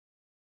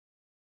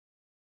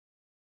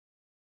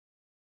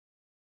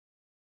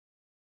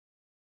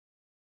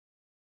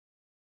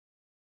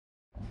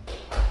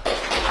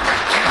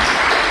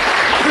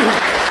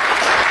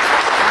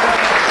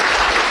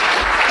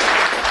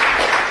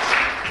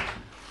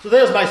So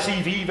there's my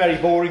CV, very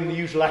boring, the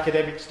usual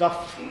academic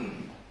stuff.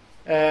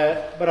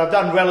 But I've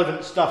done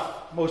relevant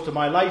stuff most of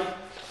my life.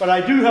 But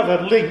I do have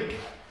a link,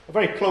 a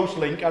very close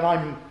link, and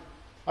I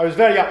was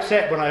very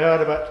upset when I heard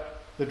about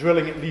the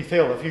drilling at Leith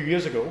Hill a few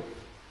years ago,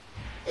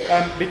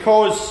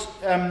 because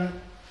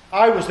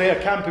I was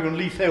there camping on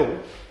Leith Hill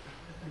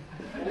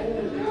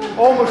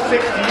almost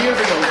 60 years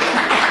ago.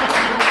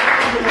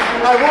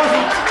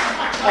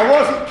 I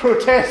wasn't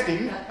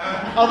protesting,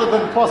 other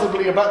than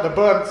possibly about the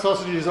burnt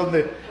sausages on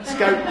the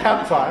Scout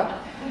campfire,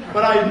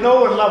 but I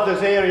know and love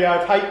this area.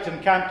 I've hiked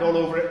and camped all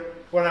over it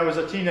when I was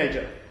a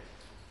teenager.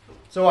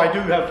 So I do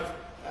have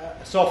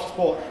a soft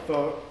spot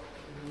for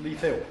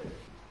Leith Hill.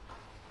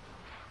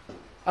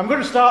 I'm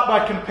going to start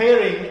by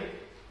comparing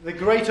the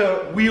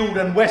Greater Weald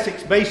and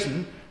Wessex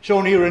Basin,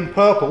 shown here in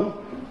purple,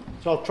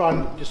 so I'll try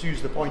and just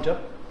use the pointer,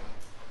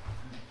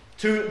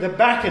 to the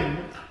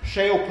Bakken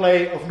shale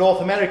play of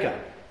North America,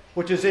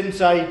 which is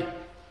inside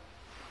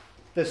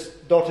this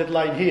dotted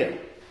line here.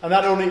 And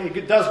that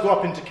it does go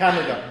up into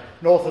Canada,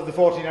 north of the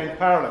 49th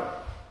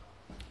parallel.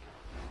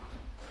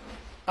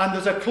 And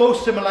there's a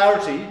close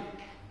similarity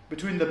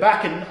between the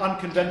Bakken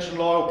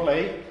unconventional oil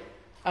play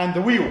and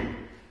the Weald,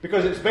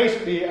 because it's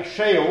basically a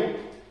shale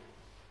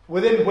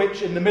within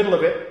which, in the middle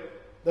of it,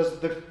 there's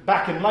the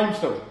Bakken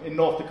limestone in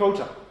North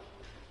Dakota.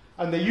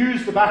 And they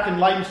use the Bakken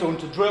limestone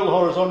to drill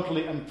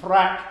horizontally and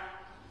frack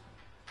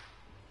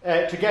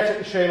to get at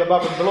the shale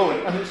above and below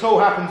it. And it so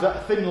happens that a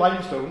thin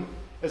limestone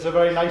is a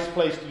very nice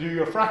place to do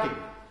your fracking.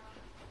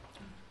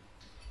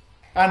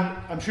 And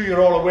I'm sure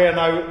you're all aware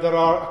now there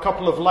are a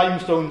couple of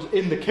limestones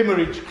in the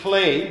Kimmeridge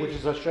clay, which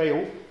is a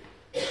shale,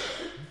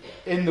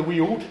 in the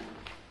Weald.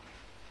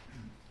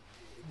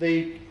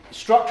 The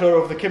structure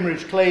of the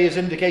Kimmeridge clay is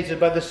indicated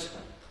by this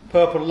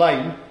purple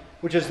line,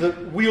 which is the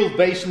Weald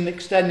Basin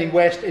extending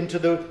west into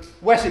the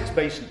Wessex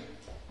Basin.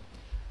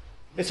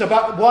 It's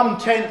about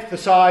 1/10 the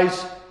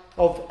size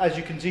of, as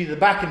you can see, the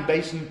Bakken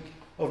Basin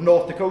of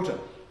North Dakota.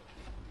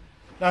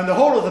 Now, in the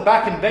whole of the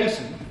Bakken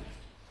Basin,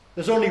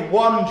 there's only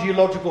one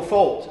geological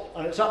fault,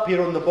 and it's up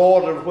here on the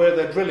border of where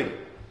they're drilling.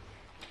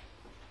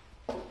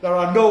 There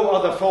are no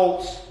other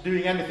faults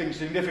doing anything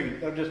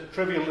significant. They're just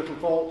trivial little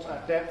faults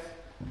at depth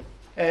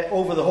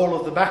over the whole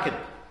of the Bakken.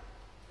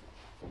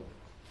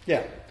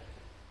 Yeah.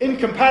 In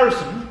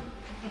comparison,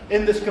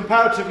 in this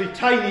comparatively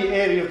tiny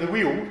area of the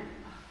Weald,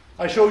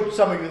 I showed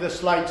something with this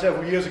slide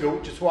several years ago,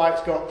 which is why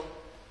it's got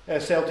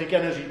Celtic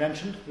Energy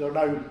mentioned. They're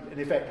now, in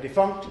effect,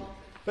 defunct.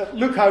 But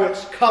look how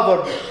it's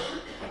covered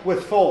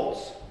with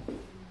faults.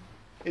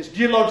 It's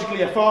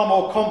geologically a far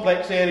more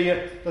complex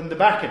area than the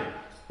Bakken.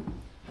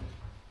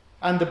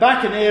 And the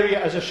Bakken area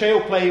as a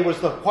shale play was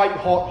the white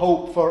hot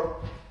hope for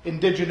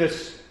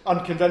indigenous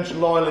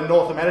unconventional oil in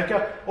North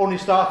America. Only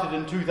started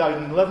in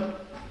 2011.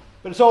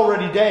 But it's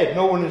already dead.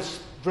 No one is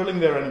drilling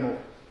there anymore.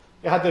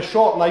 It had this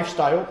short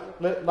lifespan,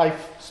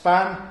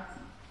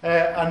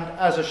 and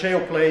as a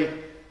shale play,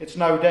 it's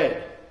now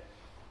dead.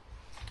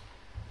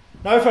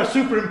 Now, if I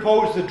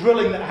superimpose the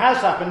drilling that has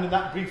happened in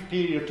that brief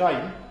period of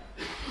time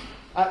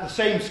at the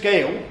same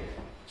scale,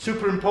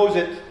 superimpose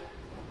it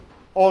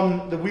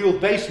on the Weald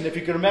Basin, if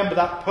you can remember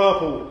that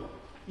purple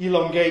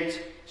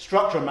elongate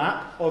structure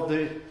map of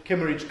the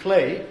Kimmeridge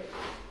clay,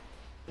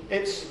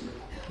 it's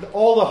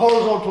all the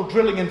horizontal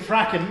drilling and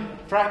fracking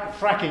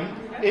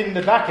in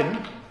the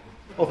Bakken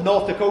of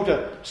North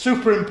Dakota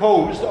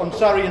superimposed on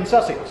Surrey and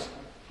Sussex.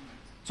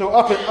 So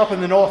up in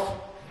the north,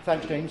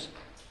 thanks James,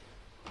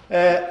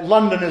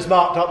 London is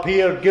marked up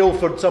here,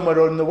 Guildford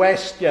somewhere on the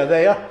west, yeah,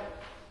 there,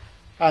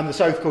 and the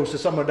south coast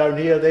is somewhere down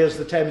here. There's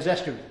the Thames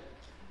estuary.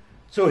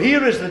 So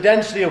here is the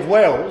density of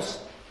wells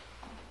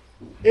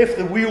if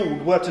the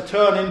Weald were to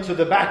turn into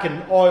the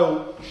Bakken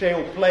oil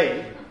shale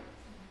play.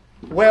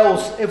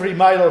 Wells every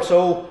mile or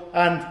so,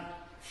 and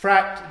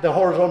fracked the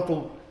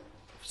horizontal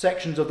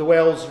sections of the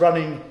wells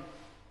running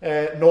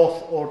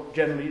north, or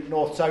generally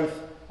north-south,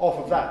 off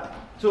of that.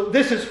 So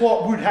this is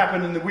what would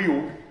happen in the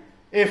Weald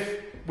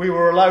if we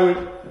were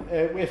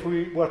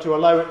to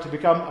allow it to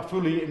become a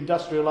fully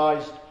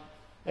industrialised,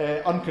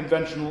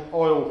 unconventional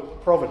oil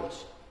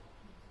province.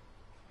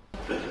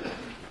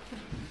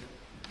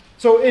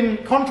 So in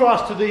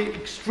contrast to the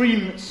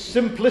extreme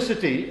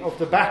simplicity of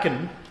the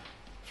Bakken,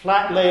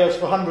 flat layers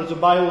for hundreds of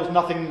miles,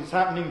 nothing's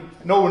happening,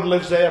 no one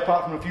lives there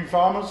apart from a few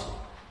farmers.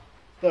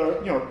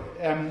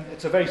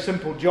 It's a very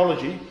simple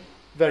geology,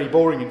 very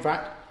boring in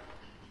fact.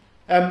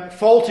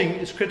 Faulting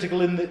is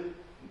critical in the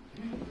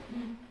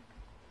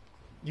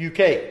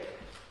UK.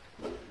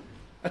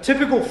 A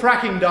typical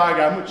fracking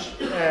diagram, which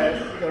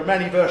there are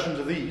many versions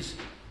of these,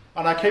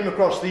 and I came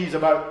across these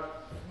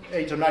about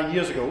 8 or 9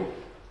 years ago.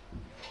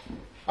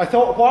 I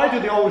thought, why do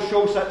they always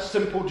show such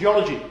simple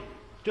geology?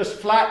 Just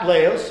flat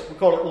layers, we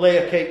call it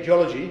layer cake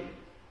geology,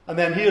 and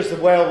then here's the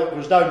well that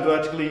goes down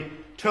vertically,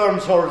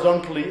 turns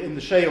horizontally in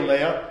the shale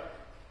layer,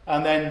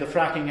 and then the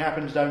fracking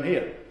happens down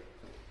here.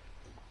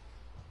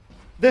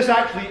 This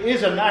actually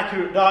is an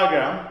accurate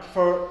diagram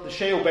for the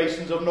shale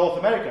basins of North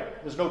America.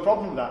 There's no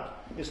problem with that.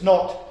 It's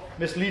not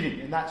misleading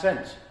in that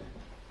sense.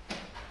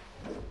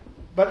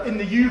 But in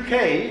the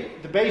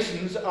UK, the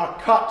basins are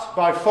cut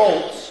by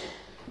faults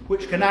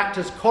which can act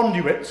as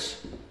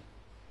conduits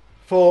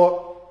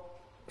for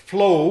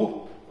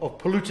flow of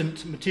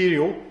pollutant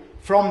material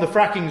from the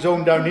fracking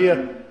zone down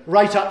here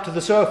right up to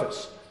the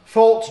surface.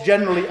 Faults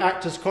generally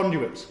act as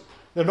conduits.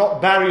 They're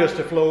not barriers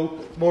to flow,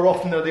 more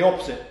often they're the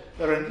opposite.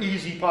 They're an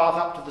easy path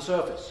up to the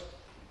surface.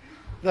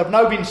 There have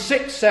now been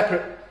 6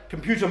 separate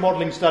computer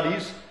modelling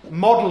studies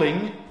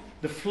modelling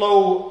the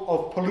flow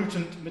of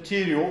pollutant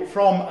material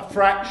from a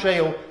frack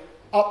shale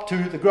up to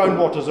the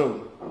groundwater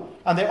zone.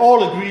 And they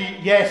all agree,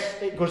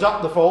 yes, it goes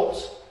up the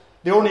faults.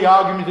 The only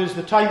argument is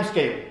the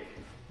timescale,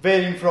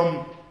 varying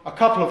from a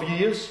couple of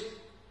years.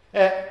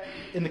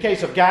 In the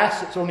case of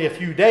gas, it's only a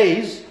few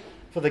days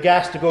for the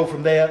gas to go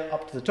from there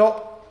up to the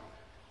top.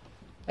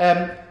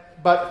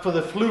 But for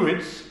the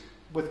fluids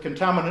with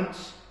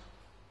contaminants,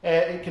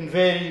 it can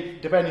vary,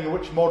 depending on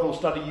which model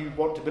study you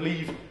want to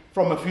believe,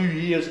 from a few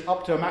years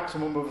up to a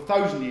maximum of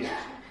 1,000 years.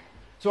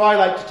 So I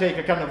like to take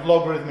a kind of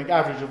logarithmic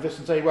average of this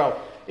and say, well,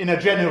 in a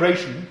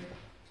generation,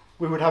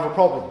 we would have a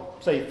problem,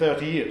 say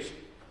 30 years.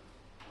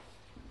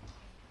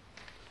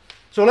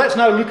 So let's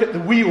now look at the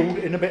Weald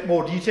in a bit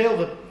more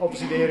detail,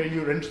 obviously the area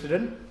you're interested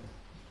in.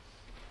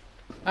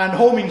 And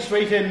homing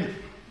straight in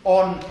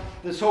on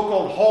the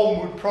so-called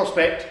Holmwood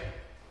prospect,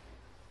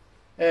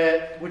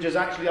 which is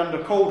actually under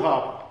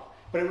Coldharbour.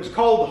 But it was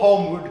called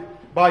Holmwood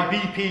by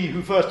BP,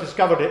 who first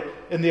discovered it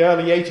in the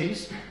early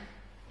 80s.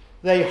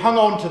 They hung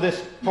on to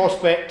this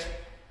prospect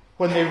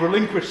when they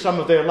relinquished some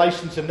of their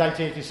licence in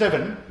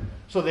 1987,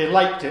 so they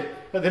liked it,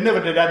 but they never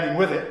did anything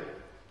with it.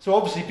 So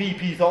obviously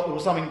BP thought there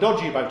was something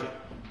dodgy about it,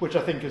 which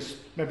I think is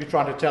maybe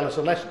trying to tell us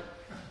a lesson.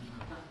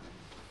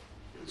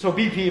 So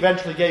BP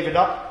eventually gave it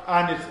up,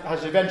 and it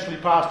has eventually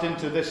passed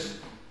into this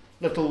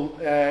little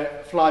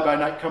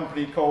fly-by-night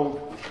company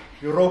called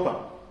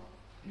Europa.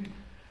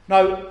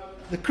 Now,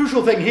 the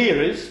crucial thing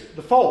here is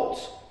the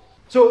faults.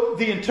 So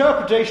the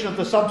interpretation of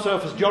the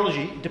subsurface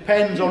geology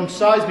depends on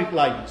seismic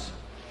lines.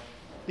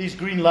 These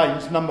green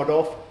lines numbered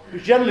off,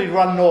 which generally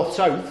run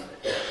north-south.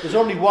 There's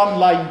only one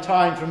line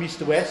tying from east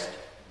to west,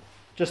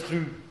 just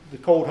through the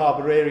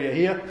Coldharbour area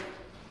here.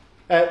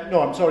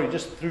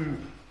 Just through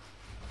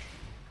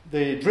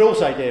the drill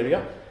site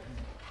area.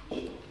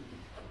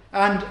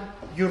 And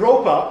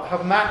Europa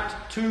have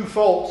mapped 2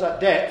 faults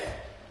at depth,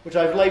 which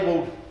I've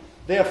labelled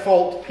their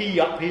fault P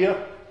up here,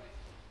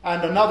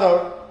 and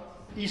another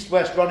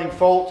east-west running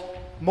fault,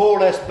 more or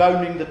less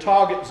bounding the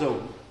target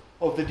zone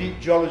of the deep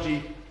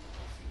geology,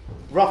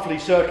 roughly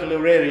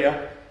circular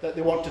area that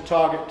they want to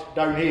target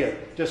down here,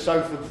 just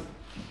south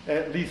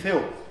of Leith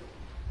Hill.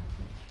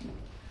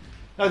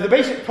 Now, the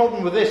basic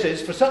problem with this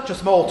is, for such a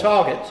small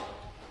target,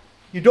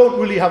 you don't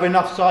really have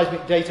enough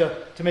seismic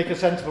data to make a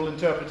sensible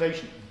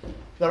interpretation.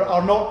 There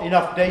are not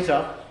enough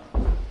data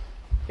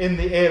in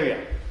the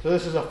area. So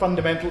this is a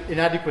fundamental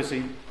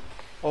inadequacy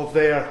of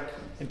their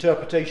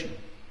interpretation.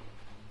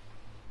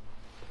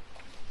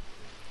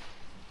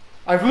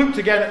 I've looked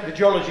again at the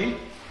geology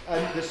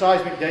and the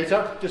seismic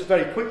data, just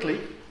very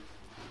quickly,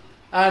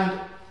 and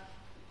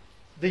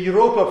the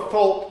Europa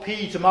fault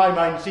P, to my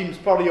mind, seems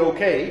probably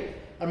okay,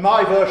 and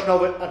my version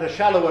of it at a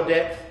shallower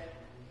depth,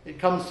 it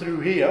comes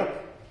through here,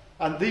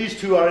 and these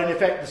two are in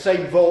effect the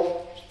same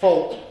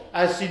fault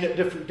as seen at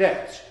different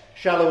depths,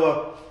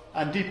 shallower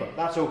and deeper.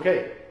 That's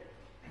okay.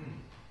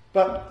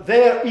 But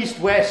their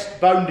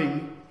east-west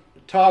bounding,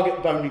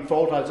 target bounding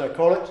fault, as I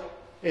call it,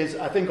 is,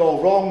 I think,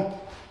 all wrong.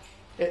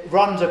 It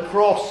runs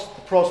across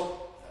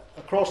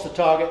the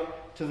target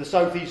to the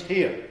southeast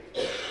here.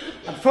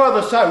 And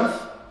further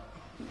south,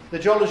 the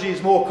geology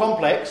is more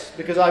complex,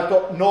 because I've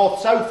got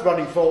north-south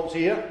running faults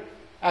here,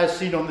 as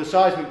seen on the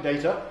seismic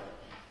data,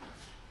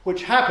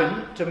 which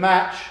happen to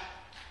match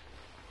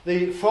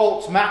the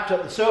faults mapped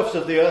at the surface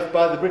of the Earth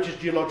by the British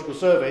Geological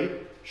Survey,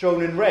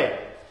 shown in red.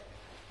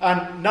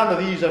 And none of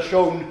these are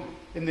shown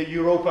in the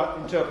Europa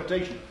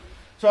interpretation.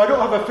 So I don't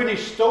have a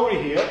finished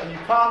story here, and you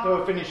can't have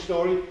a finished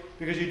story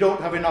because you don't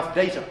have enough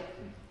data.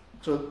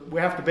 So we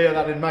have to bear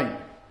that in mind.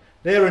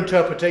 Their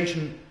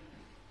interpretation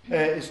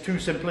is too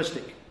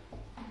simplistic.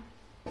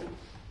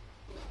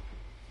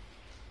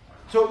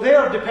 So they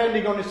are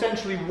depending on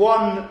essentially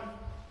one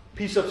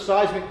piece of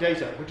seismic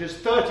data, which is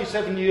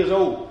 37 years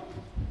old.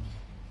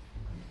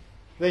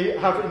 They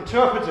have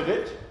interpreted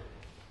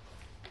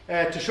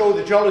it to show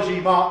the geology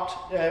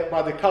marked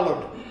by the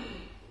coloured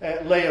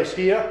layers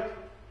here.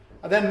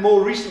 And then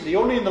more recently,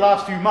 only in the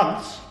last few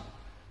months,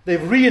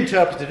 they've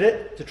reinterpreted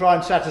it to try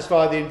and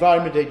satisfy the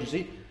Environment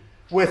Agency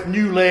with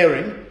new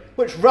layering,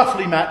 which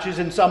roughly matches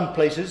in some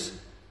places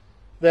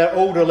their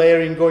older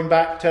layering going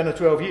back 10 or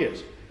 12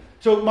 years.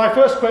 So my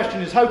first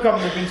question is, how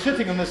come they've been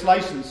sitting on this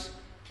licence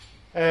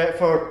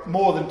for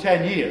more than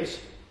 10 years,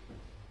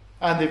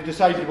 and they've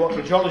decided what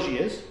the geology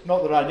is?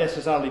 Not that I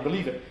necessarily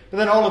believe it. But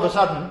then all of a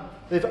sudden,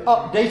 they've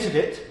updated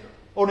it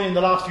only in the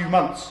last few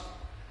months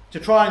to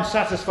try and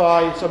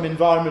satisfy some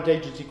Environment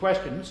Agency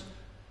questions.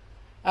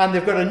 And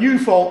they've got a new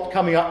fault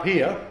coming up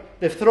here.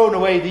 They've thrown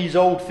away these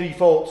old 3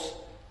 faults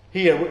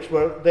here, which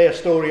were their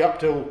story up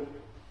till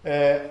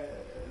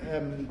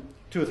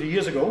 2 or 3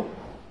 years ago.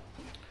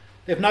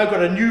 They've now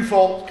got a new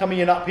fault coming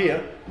in up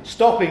here,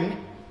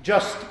 stopping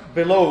just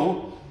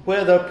below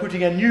where they're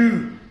putting a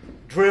new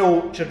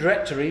drill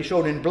trajectory,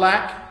 shown in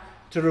black,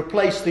 to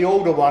replace the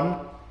older one,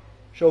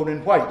 shown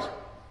in white.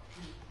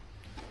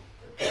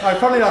 Now,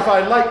 funnily enough,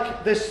 I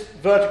like this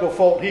vertical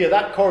fault here.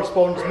 That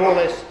corresponds more or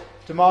less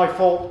to my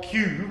fault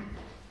Q.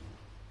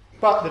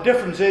 But the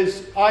difference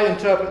is, I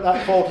interpret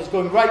that fault as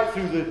going right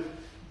through the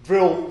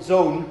drill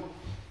zone,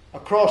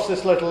 across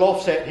this little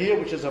offset here,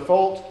 which is a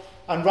fault,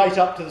 and right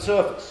up to the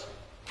surface.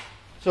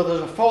 So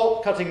there's a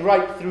fault cutting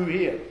right through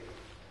here.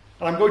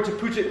 And I'm going to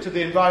put it to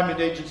the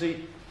Environment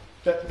Agency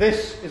that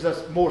this is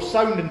a more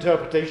sound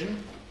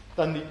interpretation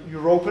than the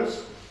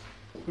Europas,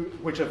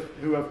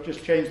 who have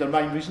just changed their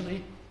mind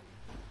recently,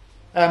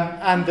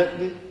 and that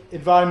the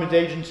Environment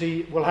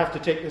Agency will have to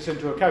take this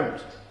into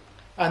account.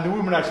 And the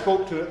woman I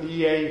spoke to at the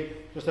EA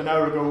just an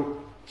hour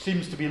ago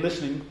seems to be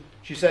listening.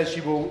 She says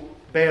she will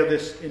bear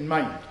this in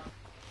mind.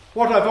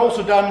 What I've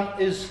also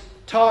done is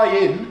tie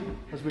in,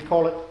 as we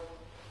call it,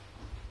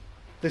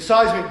 the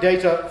seismic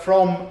data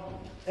from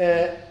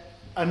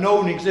a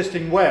known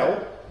existing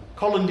well,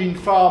 Collandine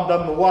Farm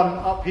number 1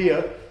 up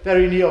here,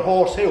 very near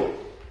Horse Hill.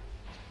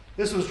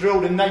 This was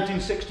drilled in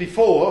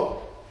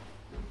 1964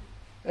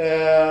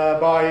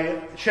 by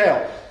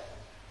Shell.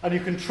 And you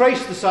can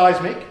trace the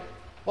seismic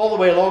all the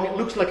way along. It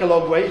looks like a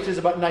long way. It is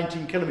about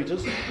 19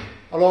 kilometres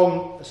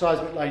along the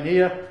seismic line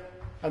here,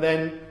 and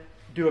then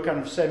do a kind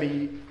of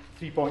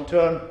semi-3-point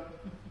turn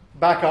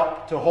back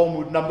up to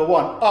Holmwood number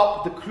 1,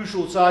 up the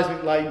crucial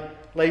seismic line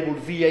labelled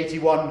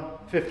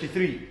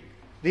V8153.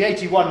 The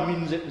 81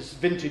 means it was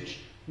vintage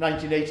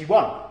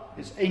 1981.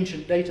 It's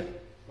ancient data.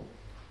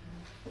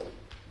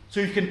 So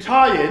you can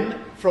tie in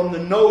from the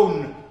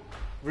known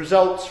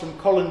results from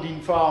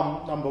Collandine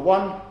Farm number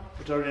 1,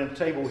 which are in a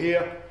table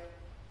here.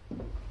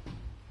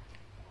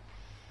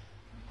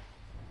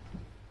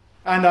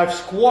 And I've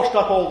squashed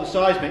up all the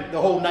seismic,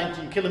 the whole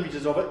 19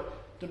 kilometres of it,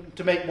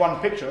 to make one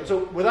picture.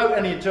 So without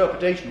any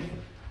interpretation,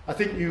 I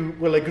think you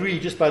will agree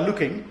just by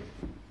looking,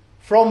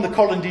 from the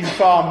Collandine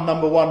Farm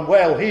number 1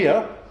 well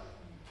here,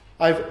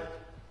 I've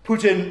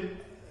put in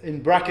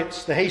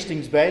brackets the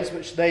Hastings beds,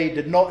 which they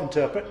did not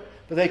interpret,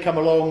 but they come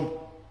along,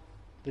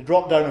 they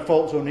drop down a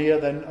fault zone here,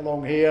 then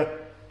along here,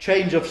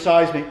 change of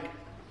seismic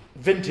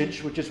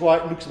vintage, which is why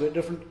it looks a bit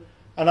different,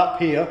 and up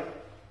here,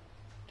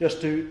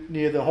 just to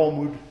near the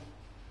Holmwood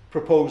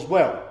proposed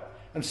well.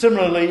 And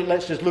similarly,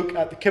 let's just look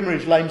at the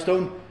Kimmeridge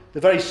limestone. The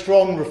very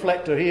strong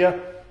reflector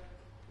here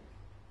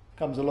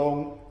comes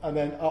along and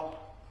then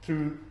up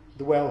through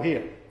the well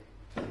here.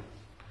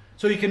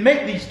 So you can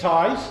make these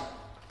ties,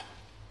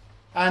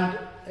 and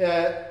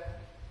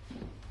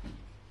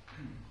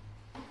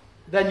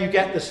then you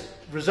get this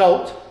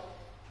result,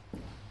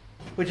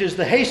 which is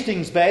the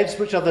Hastings beds,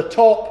 which are the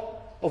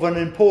top of an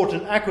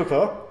important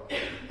aquifer,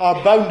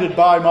 are bounded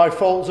by my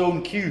fault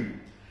zone Q,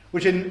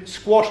 which in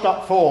squashed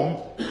up form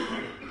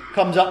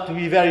comes up to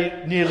be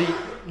very nearly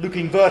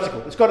looking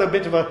vertical. It's got a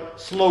bit of a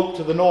slope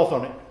to the north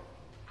on it,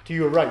 to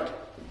your right.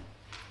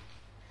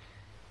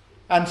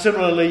 And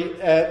similarly,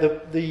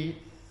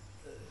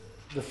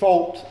 the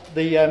fault,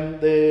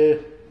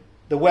 the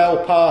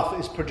well path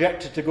is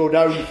projected to go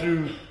down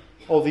through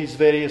all these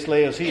various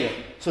layers here.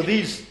 So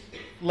these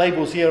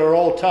labels here are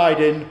all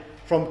tied in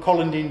from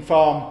Collandine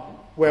Farm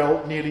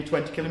well, nearly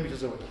 20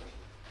 kilometres away.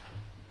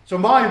 So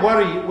my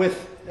worry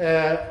with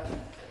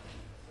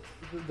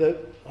the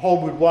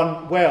Holmwood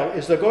 1 well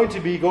is they're going to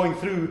be going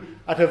through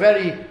at a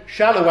very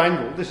shallow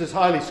angle. This is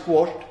highly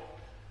squashed.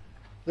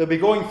 They'll be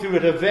going through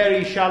at a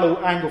very shallow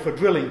angle for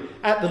drilling,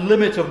 at the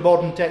limit of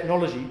modern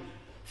technology,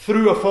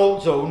 through a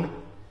fault zone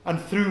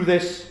and through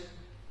this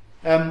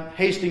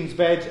Hastings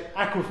bed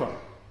aquifer.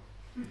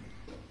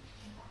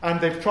 And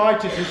they've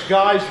tried to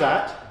disguise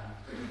that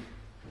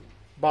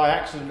by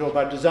accident or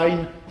by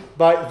design,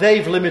 but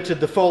they've limited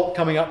the fault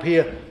coming up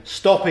here,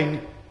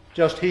 stopping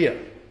just here.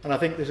 And I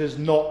think this is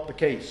not the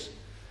case.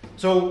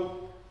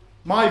 So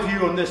my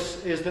view on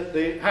this is that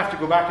they have to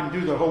go back and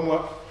do their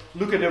homework,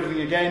 look at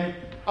everything again.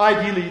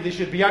 Ideally, they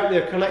should be out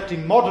there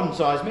collecting modern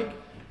seismic,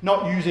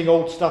 not using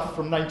old stuff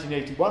from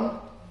 1981.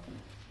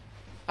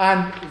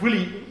 And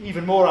really,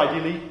 even more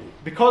ideally,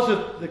 because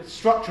the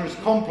structure is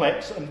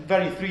complex and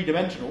very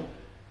three-dimensional,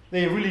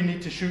 they really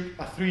need to shoot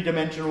a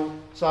three-dimensional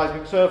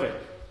seismic survey.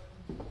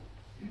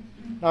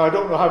 Now, I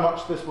don't know how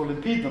much this will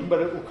impede them,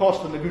 but it will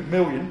cost them a good $1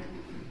 million,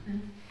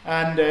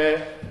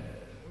 and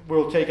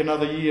will take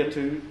another year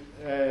to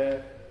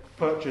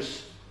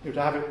purchase, to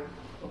have it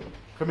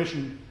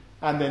commissioned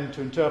and then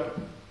to interpret.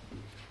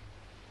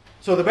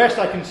 So the best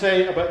I can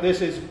say about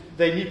this is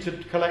they need to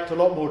collect a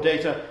lot more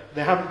data.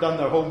 They haven't done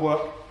their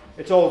homework.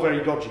 It's all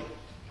very dodgy.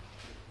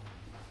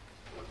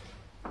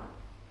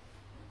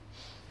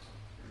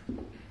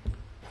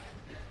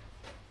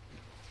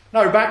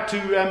 Now back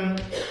to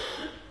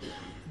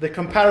the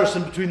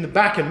comparison between the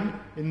Bakken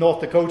in North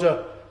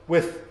Dakota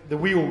with the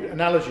Weald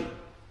analogy.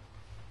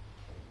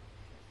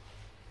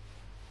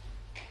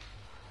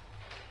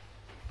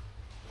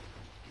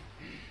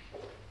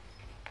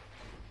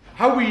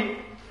 How we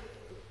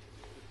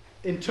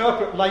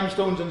interpret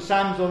limestones and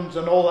sandstones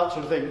and all that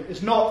sort of thing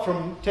is not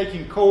from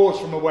taking cores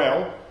from a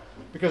well,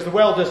 because the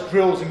well just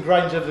drills and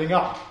grinds everything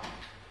up.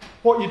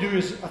 What you do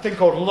is a thing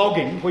called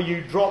logging, where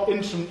you drop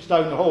instruments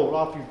down the hole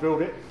after you've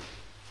drilled it,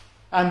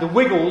 and the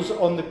wiggles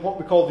on what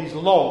we call these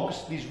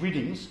logs, these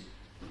readings,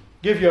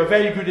 give you a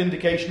very good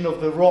indication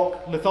of the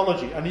rock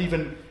lithology, and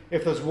even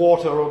if there's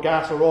water or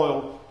gas or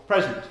oil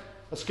present.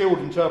 A skilled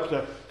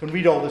interpreter can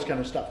read all this kind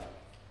of stuff.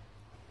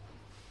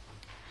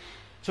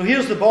 So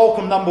here's the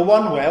Balcombe number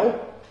 1 well,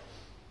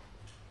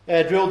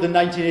 drilled in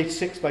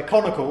 1986 by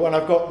Conoco, and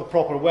I've got the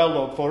proper well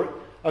log for it.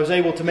 I was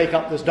able to make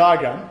up this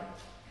diagram.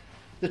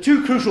 The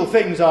two crucial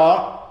things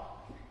are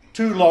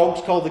two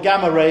logs called the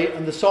gamma ray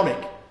and the sonic.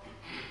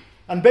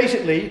 And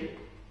basically,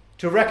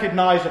 to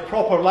recognise a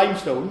proper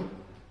limestone,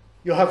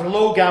 you'll have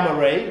low gamma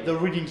ray, the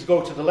readings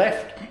go to the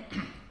left,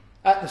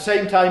 at the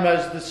same time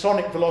as the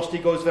sonic velocity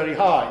goes very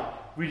high,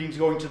 readings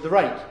going to the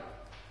right.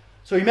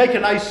 So you make a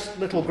nice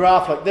little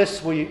graph like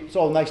this, where it's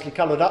all nicely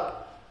coloured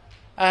up,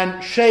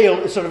 and shale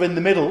is sort of in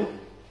the middle.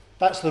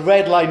 That's the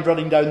red line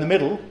running down the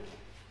middle.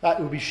 That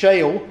would be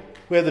shale,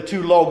 where the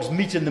two logs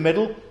meet in the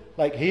middle,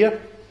 like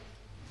here.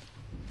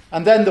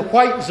 And then the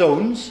white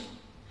zones,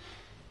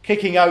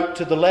 kicking out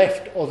to the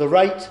left or the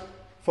right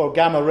for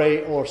gamma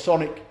ray or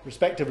sonic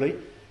respectively,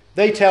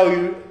 they tell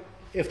you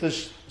if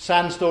there's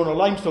sandstone or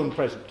limestone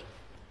present.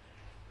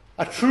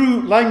 A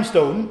true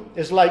limestone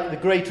is like the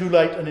grey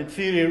oolite and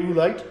inferior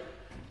oolite,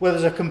 where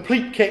there's a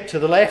complete kick to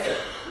the left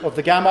of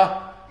the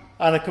gamma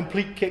and a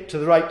complete kick to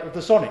the right of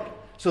the sonic.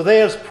 So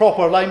there's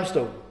proper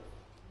limestone.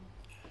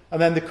 And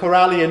then the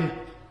corallian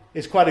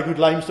is quite a good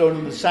limestone,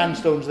 and the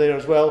sandstone's there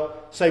as well,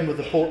 same with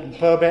the Portland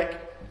Purbeck.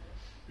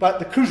 But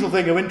the crucial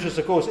thing of interest,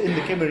 of course, in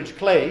the Kimmeridge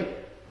clay,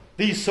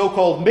 these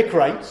so-called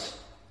micrites,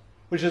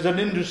 which is an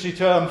industry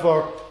term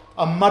for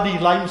a muddy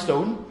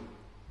limestone,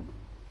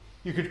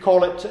 you could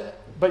call it,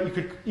 but you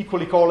could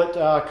equally call it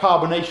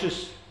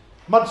carbonaceous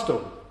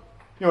mudstone.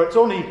 You know, it's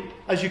only,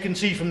 as you can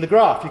see from the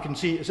graph, you can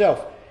see it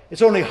yourself,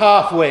 it's only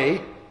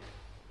halfway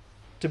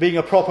to being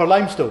a proper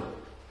limestone.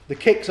 The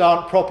kicks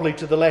aren't properly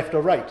to the left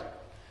or right.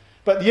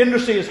 But the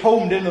industry has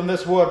homed in on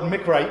this word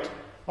micrite.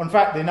 In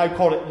fact, they now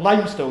call it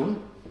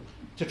limestone,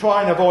 to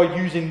try and avoid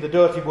using the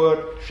dirty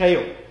word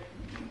shale.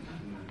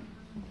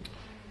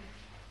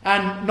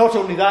 And not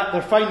only that,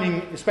 they're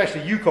finding,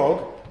 especially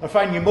UCOG, are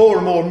finding more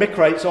and more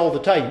micrites all the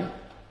time.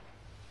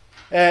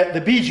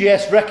 The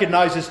BGS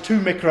recognises two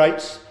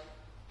micrites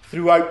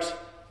throughout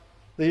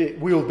the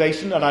Weald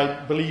Basin, and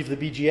I believe the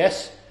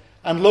BGS.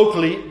 And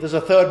locally, there's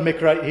a third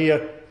micrite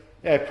here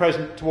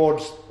present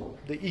towards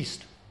the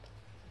east.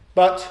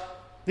 But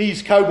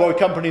these cowboy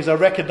companies are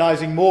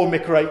recognising more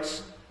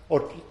micrites,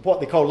 or what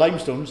they call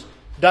limestones,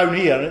 down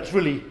here, and it's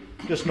really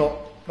just not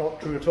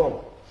true at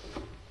all.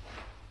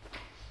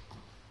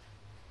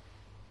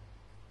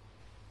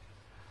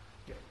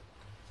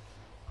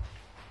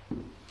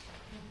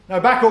 Now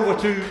back over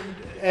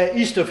to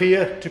east of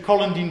here, to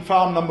Colindine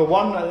Farm number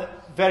 1, a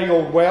very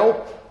old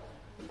well,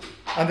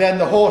 and then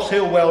the Horse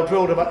Hill well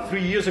drilled about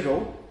 3 years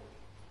ago.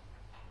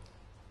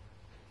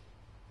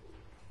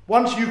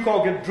 Once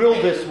UCOG had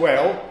drilled this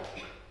well,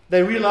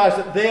 they realised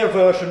that their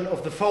version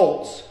of the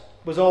faults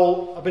was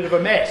all a bit of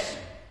a mess.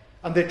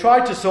 And they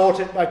tried to sort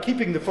it by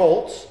keeping the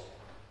faults,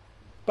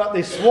 but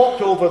they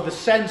swapped over the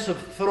sense of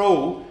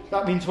throw.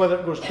 That means whether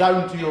it goes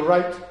down to your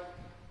right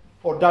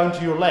or down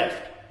to your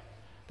left.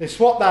 They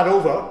swapped that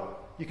over.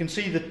 You can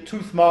see the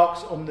tooth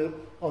marks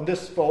on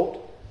this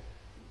fault.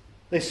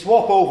 They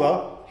swap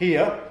over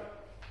here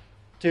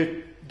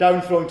to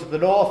down throwing to the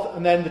north,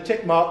 and then the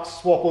tick marks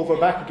swap over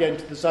back again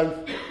to the south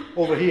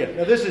over here.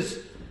 Now this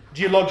is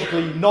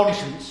geologically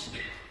nonsense,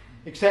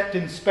 except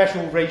in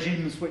special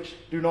regimes which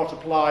do not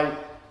apply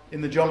in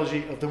the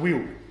geology of the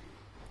Weald.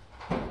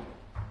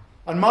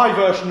 And my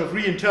version of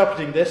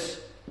reinterpreting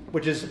this,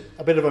 which is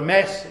a bit of a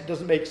mess, it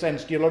doesn't make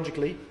sense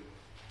geologically,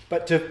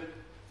 but to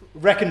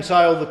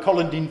reconcile the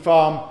Colindine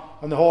Farm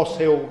and the Horse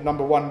Hill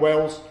number 1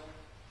 wells,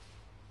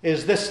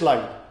 is this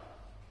slide.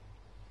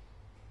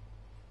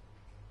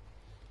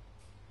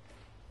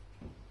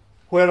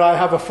 Where I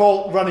have a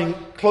fault running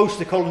close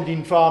to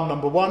Colindine Farm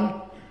number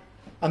 1,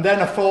 and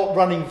then a fault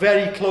running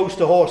very close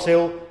to Horse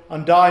Hill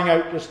and dying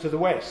out just to the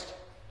west.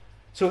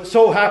 So it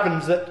so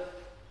happens that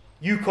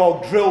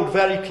UCOG drilled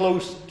very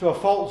close to a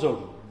fault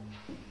zone.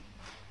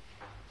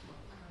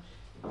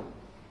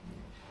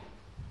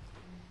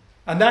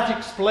 And that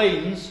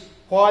explains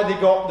why they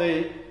got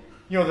the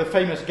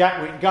famous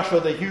Gatwick gusher,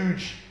 the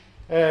huge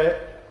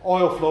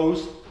oil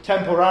flows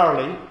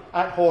temporarily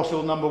at Horse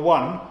Hill number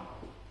 1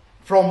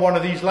 from one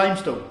of these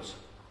limestones.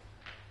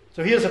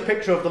 So here's a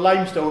picture of the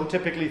limestone,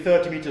 typically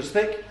 30 metres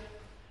thick.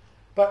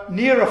 But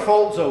near a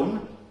fault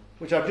zone,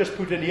 which I've just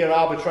put in here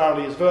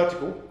arbitrarily as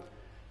vertical,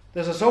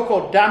 there's a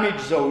so-called damage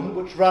zone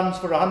which runs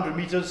for 100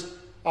 metres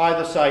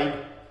either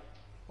side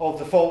of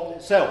the fault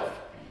itself.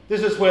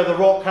 This is where the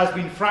rock has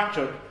been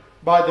fractured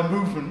by the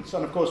movements,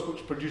 and of course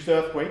which produced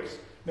earthquakes,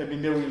 maybe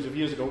millions of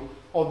years ago,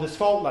 on this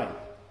fault line.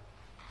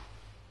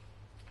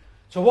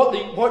 So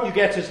what you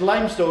get is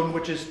limestone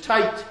which is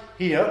tight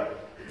here,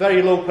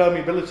 very low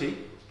permeability,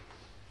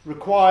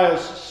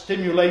 requires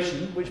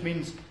stimulation, which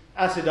means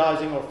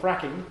acidizing or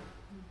fracking,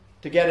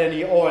 to get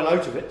any oil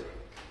out of it.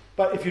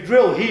 But if you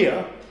drill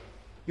here,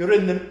 you're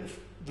in the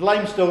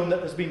limestone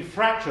that has been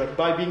fractured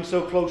by being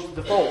so close to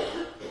the fault.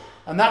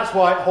 And that's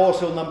why at Horse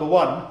Hill number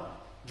 1,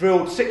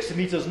 drilled 60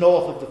 metres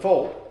north of the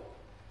fault,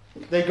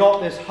 they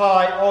got this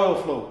high oil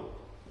flow.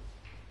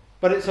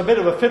 But it's a bit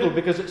of a fiddle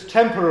because it's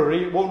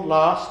temporary, it won't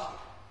last,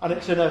 and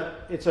it's in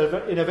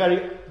a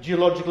very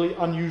geologically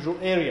unusual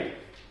area.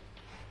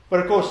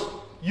 But of course,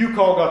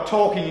 UCOG are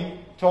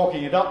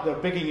talking it up, they're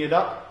bigging it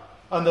up,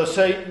 and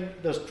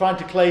they're trying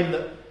to claim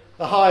that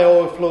the high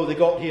oil flow they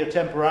got here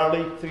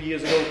temporarily 3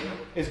 years ago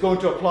is going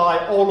to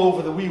apply all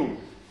over the wheel.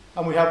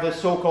 And we have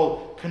this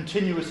so-called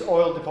continuous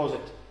oil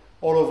deposit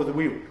all over the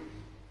wheel.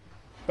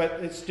 But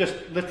it's just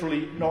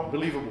literally not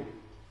believable.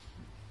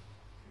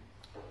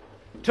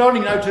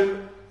 Turning now to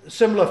a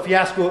similar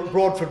fiasco at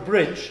Broadford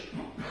Bridge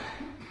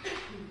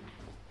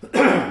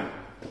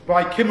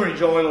by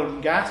Kimmeridge Oil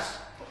and Gas,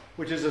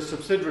 which is a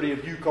subsidiary of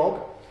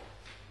UCOG.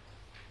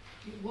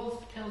 It was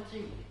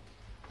Celtic.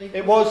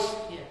 It was,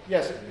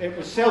 yes, it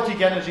was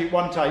Celtic Energy at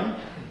one time.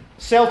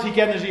 Celtic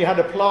Energy had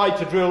applied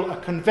to drill a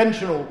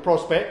conventional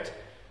prospect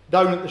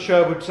down at the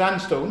Sherwood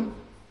Sandstone.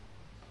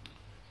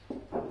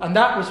 And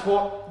that was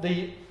what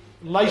the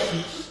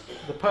licence,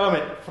 the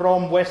permit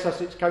from West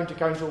Sussex County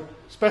Council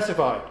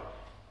specified.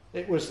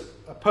 It was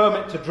a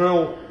permit to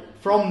drill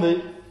from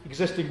the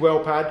existing well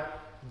pad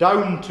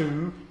down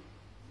to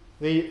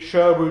the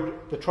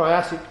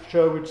Triassic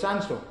Sherwood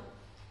Sandstone.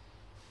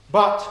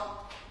 But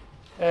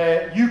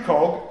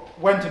UCOG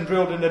went and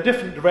drilled in a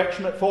different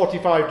direction at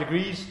 45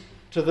 degrees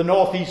to the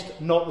northeast,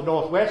 not the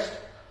northwest,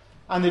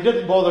 and they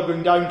didn't bother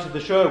going down to the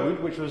Sherwood,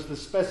 which was the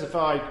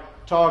specified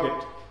target,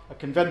 a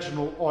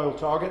conventional oil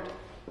target.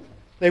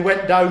 They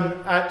went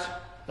down at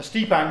a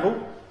steep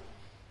angle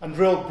and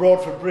drilled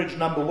Broadford Bridge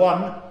number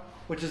 1,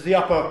 which is the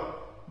upper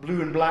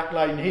blue and black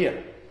line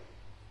here.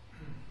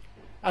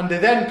 And they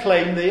then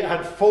claimed they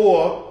had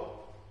 4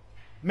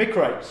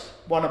 micrites,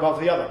 one above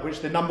the other,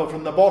 which they number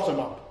from the bottom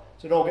up.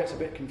 So it all gets a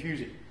bit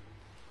confusing.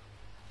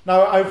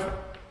 Now,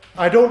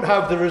 I don't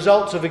have the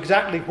results of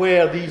exactly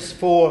where these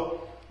 4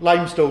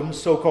 limestones,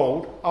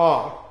 so-called,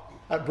 are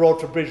at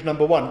Broadford Bridge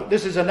number 1, but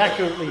this is an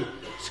accurately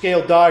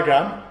scaled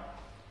diagram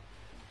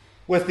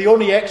with the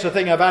only extra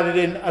thing I've added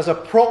in as a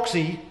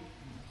proxy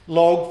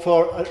log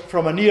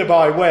from a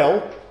nearby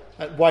well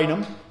at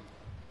Wynham.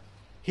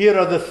 Here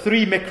are the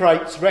 3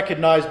 micrites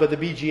recognised by the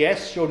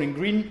BGS, shown in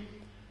green,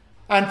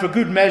 and for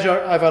good measure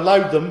I've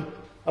allowed them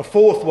a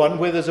 4th one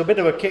where there's a bit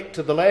of a kick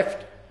to the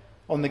left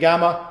on the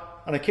gamma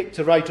and a kick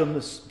to right on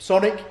the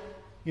sonic.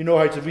 You know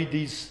how to read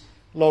these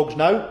logs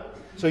now.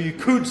 So you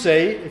could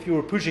say, if you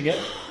were pushing it,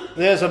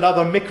 there's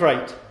another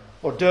micrite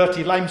or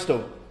dirty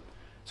limestone.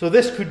 So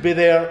this could be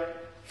their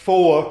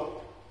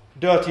 4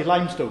 dirty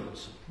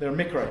limestones, their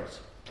micrites.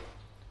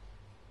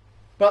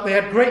 But they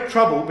had great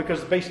trouble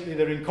because basically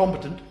they're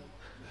incompetent.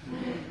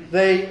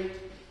 They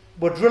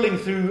were drilling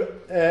through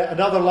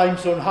another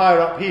limestone higher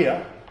up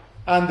here,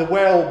 and the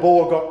well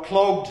bore got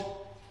clogged.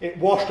 It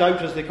washed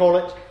out, as they call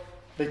it.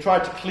 They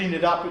tried to clean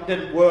it up, it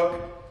didn't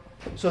work.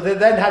 So they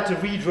then had to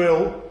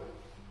re-drill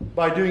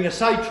by doing a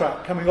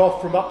sidetrack coming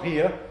off from up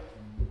here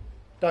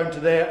down to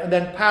there and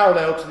then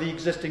parallel to the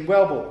existing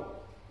well bore.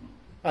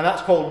 And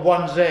that's called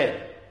 1Z.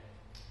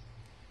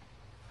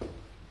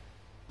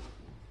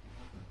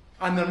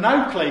 And they're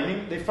now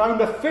claiming they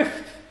found a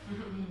 5th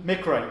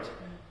micrite,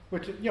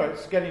 which, you know,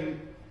 it's getting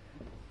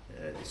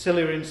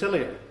sillier and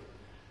sillier.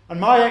 And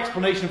my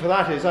explanation for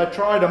that is I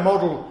tried a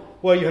model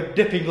where you had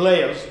dipping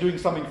layers doing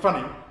something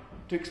funny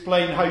to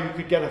explain how you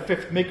could get a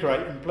 5th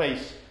micrite in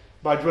place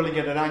by drilling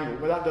at an angle,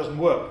 but that doesn't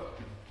work.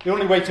 The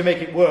only way to make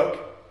it work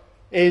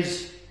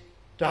is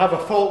to have a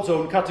fault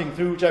zone cutting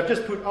through, which I've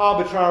just put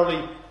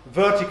arbitrarily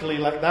vertically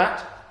like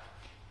that.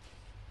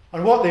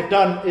 And what they've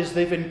done is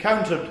they've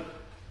encountered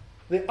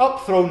the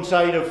upthrown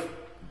side of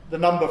the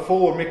number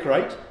 4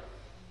 micrite.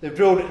 They've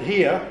drilled it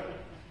here,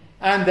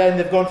 and then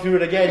they've gone through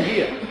it again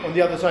here on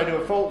the other side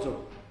of a fault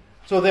zone.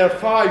 So their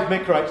 5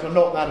 micrites are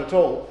not that at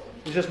all.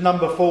 It's just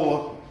number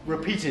 4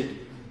 repeated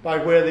by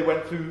where they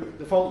went through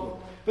the fault zone.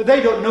 But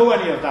they don't know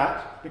any of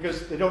that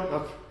because they don't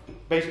have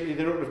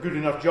good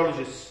enough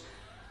geologists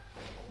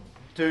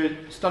to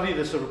study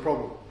this sort of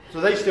problem. So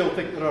they still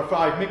think there are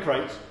 5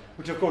 micrites,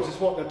 which of course is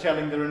what they're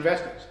telling their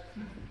investors.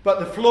 But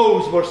the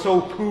flows were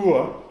so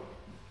poor,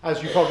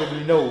 as you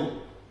probably know,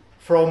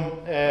 from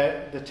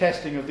the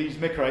testing of these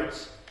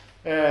micrites,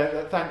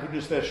 that thank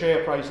goodness their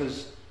share price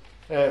has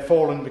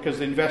fallen because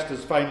the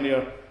investors finally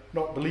are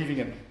not believing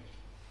in them.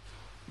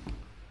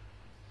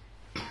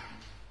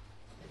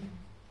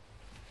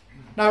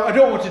 Now, I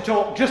don't want to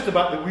talk just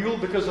about the wheel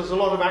because there's a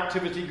lot of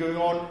activity going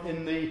on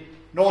in the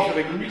north of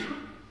England.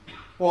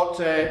 What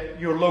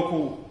your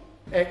local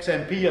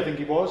ex-MP, I think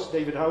he was,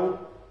 David Howell,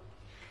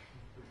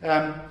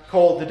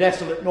 called the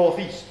desolate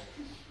northeast.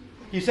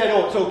 He said,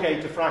 oh, it's okay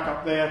to frack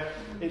up there.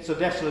 It's a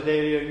desolate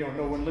area, you know,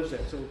 no one lives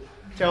there. So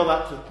tell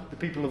that to the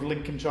people of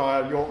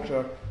Lincolnshire,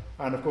 Yorkshire,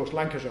 and of course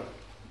Lancashire.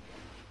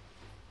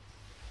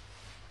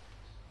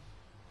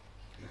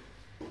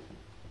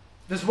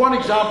 There's one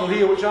example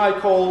here which I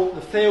call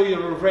the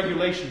failure of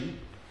regulation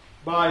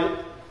by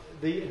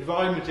the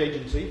Environment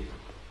Agency.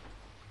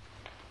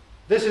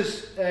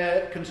 This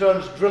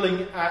concerns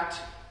drilling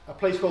at a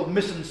place called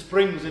Misson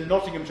Springs in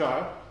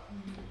Nottinghamshire,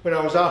 where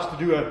I was asked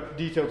to do a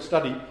detailed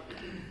study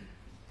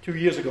 2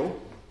 years ago.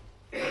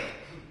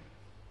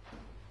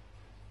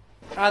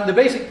 And the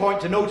basic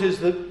point to note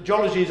is that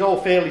geology is all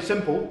fairly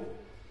simple,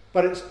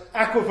 but it's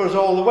aquifers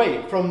all the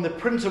way, from the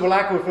principal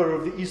aquifer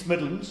of the East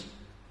Midlands,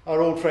 our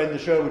old friend the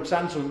Sherwood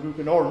Sandstone Group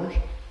in orange,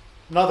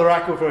 another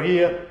aquifer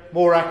here,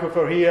 more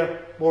aquifer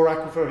here, more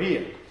aquifer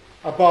here,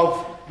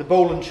 above the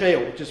Bowland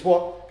Shale, which is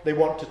what they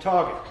want to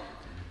target.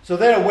 So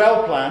their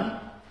well plan,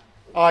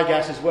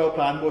 IGAS's well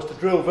plan, was to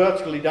drill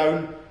vertically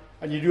down,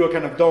 and you do a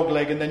kind of dog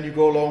leg, and then you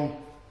go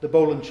along the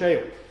Bowland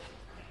Shale.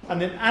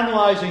 And in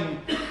analysing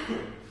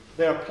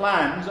their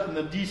plans and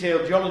the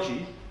detailed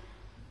geology,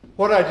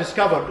 what I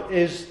discovered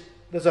is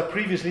there's a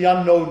previously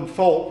unknown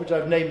fault, which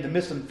I've named the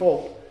Misson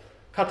Fault,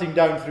 cutting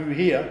down through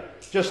here,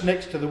 just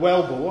next to the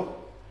well bore.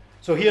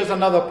 So here's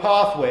another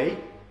pathway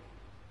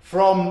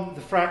from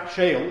the fracked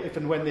shale, if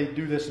and when they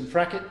do this and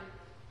frack it,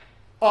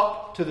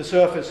 up to the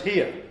surface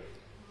here.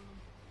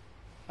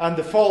 And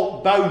the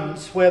fault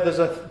bounds where there's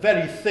a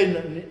very thin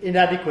and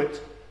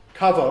inadequate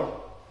cover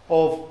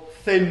of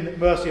thin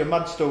Mercia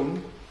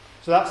mudstone.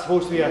 So that's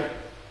supposed to be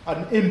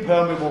an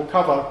impermeable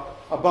cover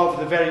above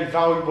the very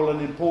valuable and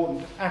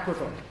important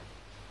aquifer.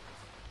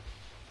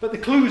 But the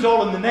clue's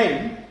all in the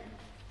name.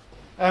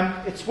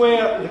 It's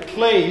where the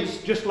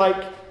clays, just like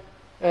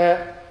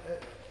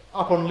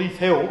up on Leith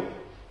Hill,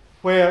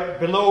 where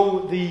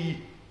below the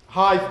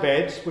hive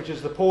beds, which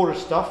is the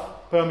porous stuff,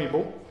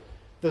 permeable,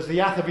 there's the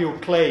athavial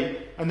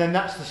clay, and then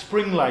that's the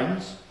spring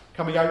lines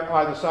coming out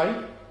either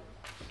side.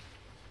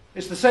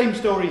 It's the same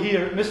story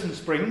here at Misson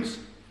Springs,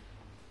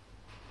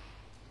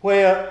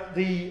 where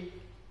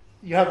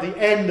you have the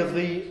end of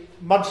the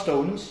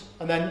mudstones,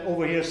 and then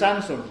over here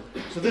sandstones.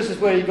 So this is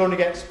where you're going to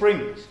get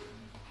springs.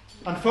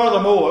 And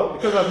furthermore,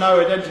 because I've now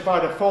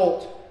identified a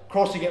fault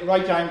crossing at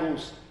right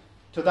angles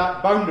to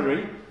that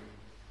boundary,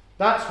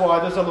 that's why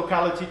there's a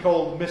locality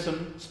called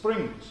Misson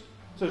Springs.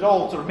 So it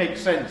all sort of makes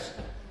sense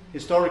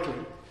historically.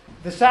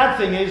 The sad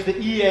thing is the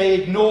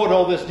EA ignored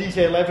all this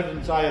detailed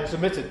evidence I had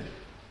submitted.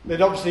 They'd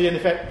obviously in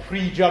effect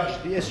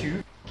prejudged the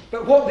issue.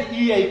 But what the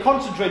EA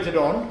concentrated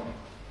on,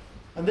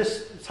 and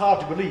this is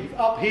hard to believe,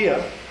 up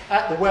here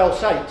at the well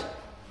site,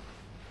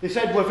 they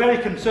said we're very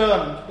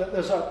concerned that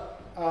there's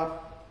a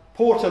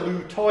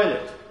Portaloo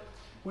toilet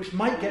which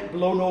might get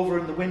blown over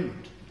in the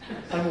wind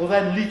and will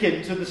then leak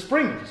into the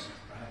springs,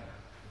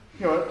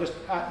 just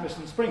at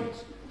Misson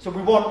Springs. So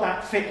we want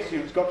that fixed.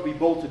 It's got to be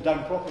bolted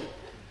down properly.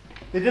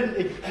 They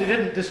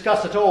didn't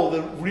discuss at all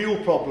the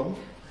real problem,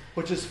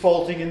 which is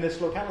faulting in this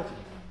locality.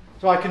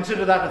 So I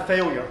consider that a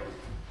failure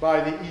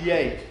by the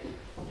EA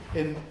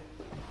in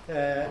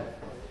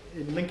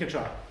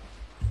Lincolnshire.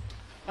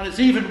 And it's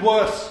even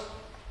worse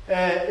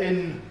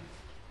in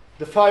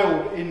the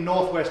file in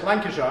northwest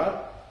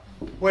Lancashire,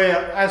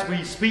 where, as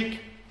we speak,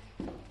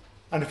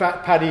 and in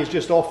fact Paddy is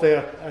just off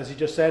there, as he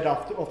just said,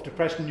 off to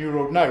Preston New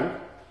Road now,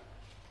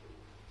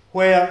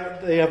 where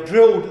they have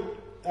drilled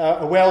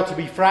a well to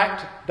be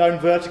fracked down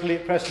vertically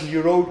at Preston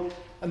New Road,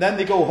 and then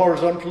they go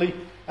horizontally,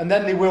 and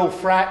then they will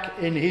frack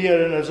in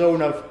here in a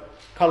zone of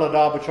coloured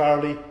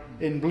arbitrarily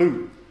in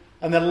blue.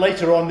 And then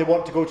later on they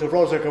want to go to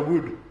Rosica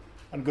Wood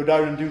and go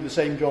down and do the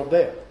same job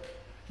there.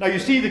 Now you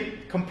see the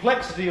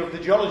complexity of the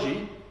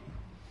geology,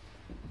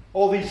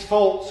 all these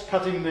faults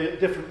cutting the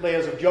different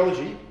layers of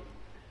geology,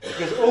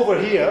 because over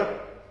here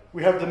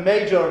we have the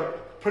major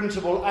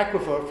principal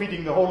aquifer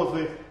feeding the whole of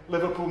the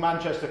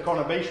Liverpool-Manchester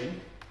conurbation.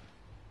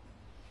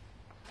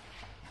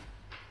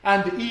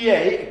 And the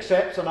EA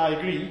accepts, and I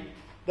agree,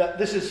 that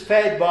this is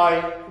fed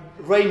by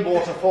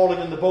rainwater falling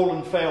in the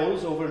Bowland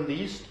Fells over in the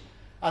east,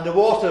 and the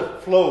water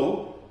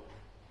flow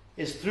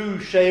is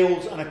through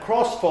shales and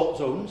across fault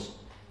zones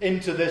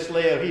into this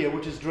layer here,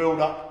 which is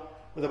drilled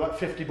up with about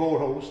 50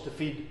 boreholes to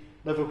feed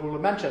Liverpool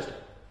and Manchester.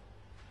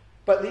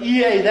 But the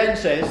EA then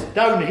says,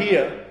 down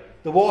here,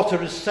 the water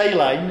is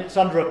saline, it's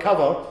under a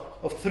cover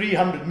of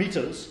 300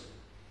 metres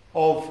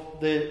of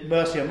the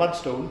Mercia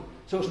mudstone,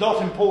 so it's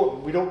not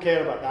important, we don't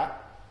care about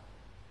that.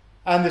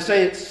 And they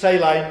say it's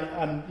saline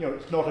and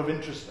it's not of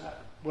interest,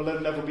 will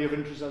never be of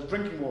interest as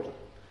drinking water.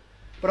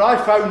 But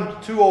I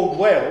found two old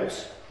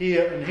wells,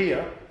 here and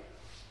here,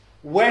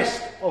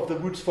 west of the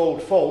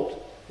Woodsfold Fault,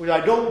 which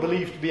I don't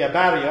believe to be a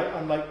barrier,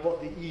 unlike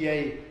what the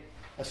EA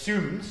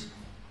assumes.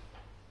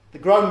 The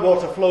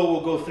groundwater flow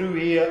will go through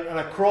here and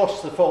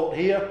across the fault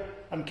here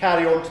and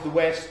carry on to the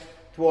west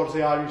towards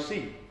the Irish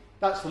Sea.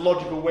 That's the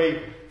logical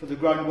way for the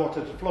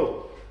groundwater to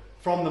flow,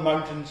 from the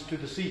mountains to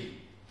the sea.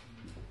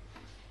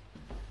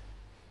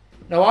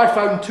 Now I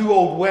found two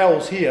old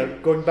wells here,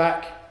 going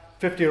back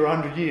 50 or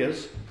 100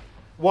 years.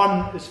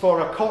 One is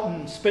for a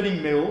cotton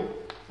spinning mill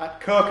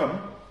at Kirkham,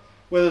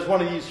 where there's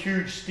one of these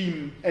huge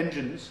steam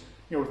engines,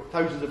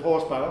 thousands of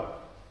horsepower,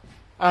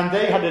 and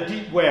they had a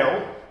deep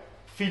well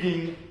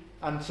feeding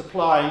and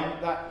supplying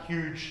that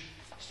huge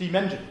steam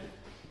engine.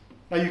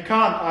 Now you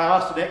can't, I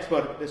asked an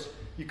expert about this,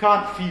 you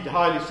can't feed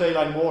highly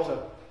saline water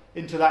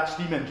into that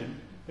steam engine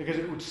because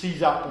it would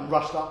seize up and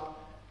rust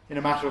up in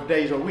a matter of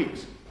days or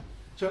weeks.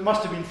 So it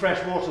must have been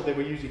fresh water they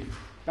were using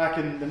back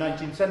in the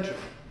 19th century.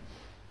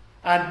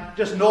 And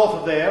just north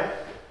of there,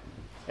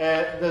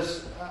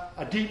 there's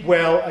a deep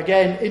well,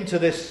 again, into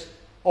this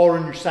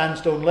orange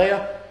sandstone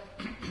layer,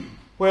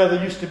 where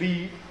there used to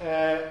be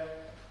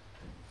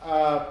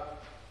a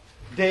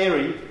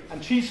dairy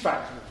and cheese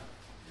factory.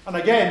 And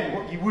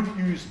again, you wouldn't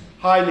use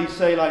highly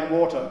saline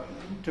water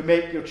to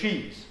make your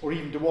cheese, or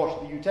even to wash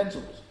the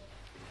utensils.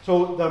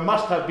 So there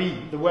must have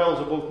been, the wells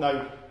are both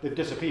now, they've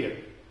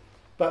disappeared,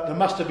 but there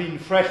must have been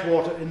fresh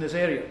water in this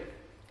area.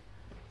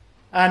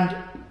 And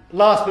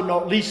last but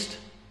not least,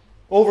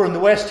 over in the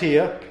west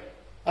here,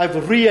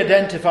 I've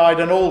re-identified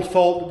an old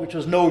fault which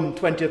was known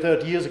 20 or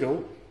 30 years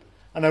ago,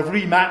 and I've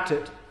remapped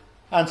it,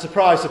 and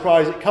surprise,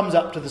 surprise, it comes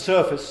up to the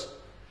surface,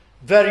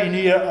 very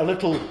near a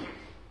little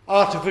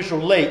artificial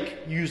lake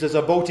used as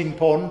a boating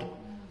pond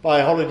by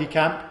a holiday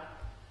camp,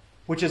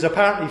 which is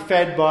apparently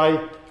fed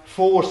by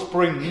 4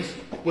 springs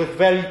with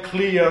very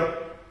clear,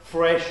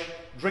 fresh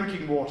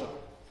drinking water.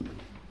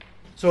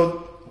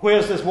 So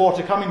where's this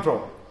water coming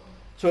from?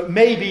 So it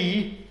may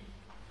be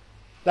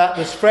that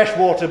there's fresh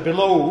water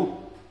below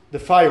the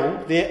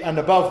file and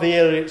above the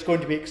area it's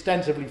going to be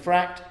extensively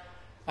fracked,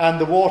 and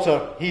the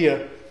water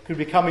here could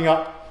be coming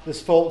up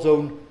this fault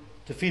zone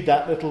to feed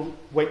that little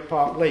Wake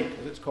Park Lake,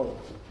 as it's called.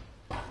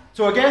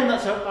 So again,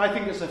 I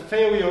think it's a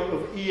failure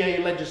of EA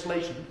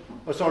legislation,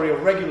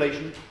 of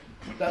regulation,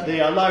 that they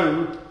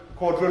allow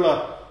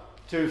Quadrilla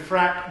to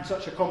frack in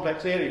such a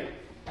complex area.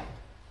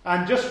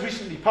 And just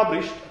recently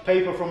published a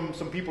paper from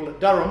some people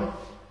at Durham,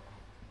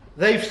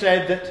 they've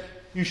said that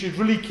you should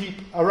really keep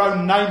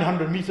around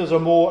 900 metres or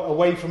more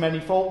away from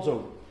any fault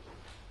zone.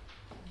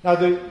 Now,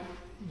 the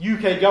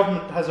UK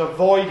government has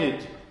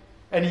avoided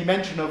any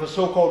mention of a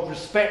so-called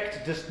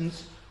respect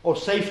distance or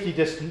safety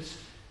distance,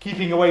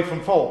 keeping away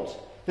from faults.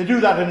 They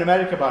do that in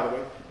America, by the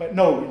way, but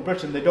no, in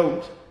Britain they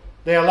don't.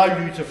 They allow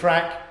you to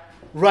frack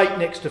right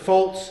next to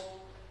faults,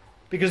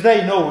 because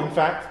they know, in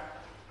fact,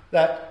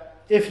 that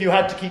if you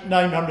had to keep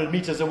 900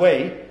 metres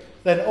away,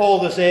 then all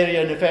this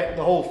area, in effect,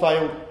 the whole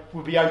file,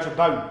 would be out of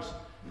bounds,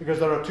 because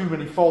there are too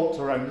many faults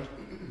around.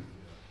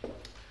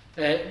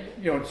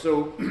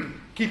 So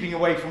keeping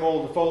away from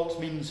all the faults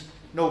means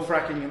no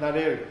fracking in that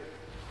area.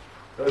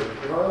 Can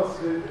I ask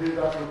who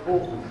that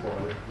report was by,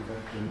 that you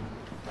mentioned,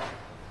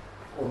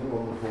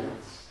 on the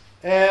faults?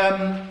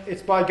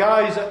 It's by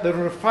guys at the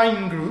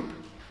Refine Group,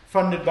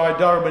 funded by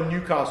Durham and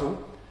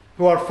Newcastle,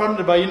 who are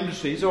funded by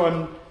industry, so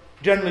I'm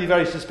generally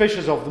very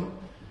suspicious of them.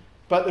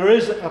 But there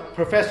is a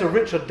Professor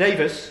Richard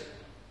Davis,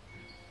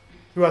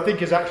 who I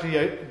think is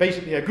actually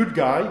basically a good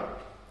guy,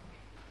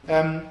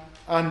 and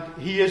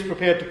he is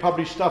prepared to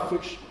publish stuff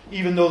which,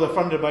 even though they're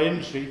funded by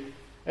industry,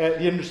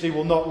 the industry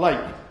will not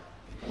like.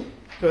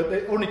 So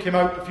they only came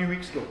out a few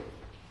weeks ago.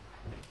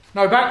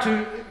 Now back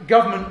to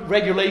government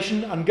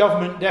regulation and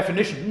government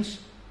definitions.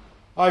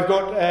 I've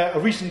got a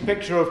recent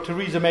picture of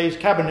Theresa May's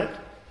cabinet.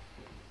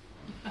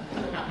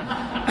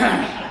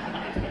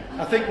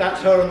 I think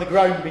that's her on the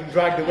ground being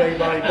dragged away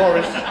by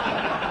Boris,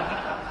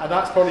 and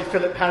that's probably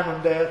Philip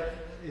Hammond there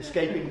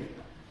escaping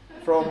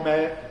from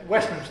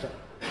Westminster.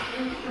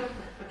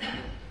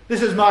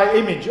 This is my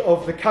image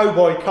of the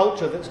cowboy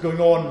culture that's going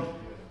on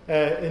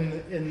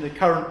in the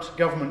current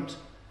government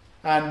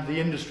and the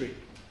industry.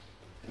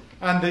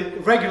 And the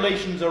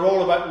regulations are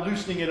all about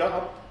loosening it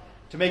up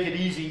to make it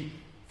easy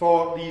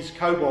for these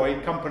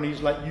cowboy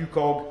companies like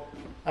UCOG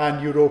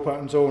and Europa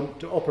and so on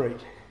to operate.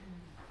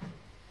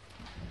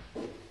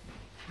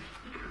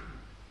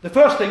 The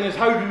first thing is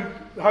how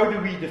do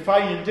we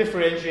define and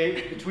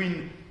differentiate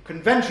between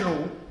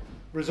conventional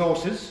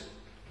resources,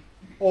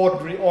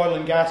 ordinary oil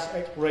and gas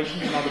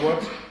exploration in other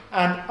words,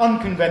 and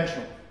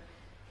unconventional.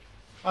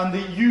 And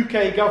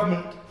the UK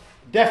government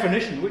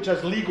definition, which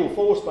has legal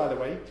force by the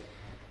way,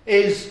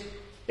 is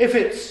if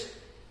it's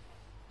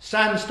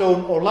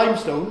sandstone or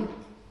limestone,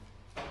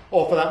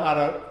 or for that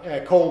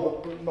matter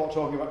coal, but we're not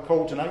talking about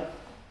coal tonight,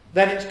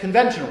 then it's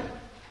conventional.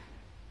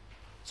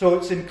 So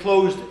it's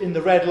enclosed in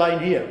the red line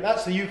here.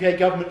 That's the UK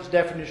government's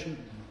definition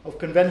of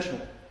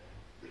conventional.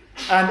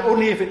 And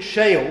only if it's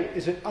shale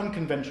is it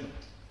unconventional.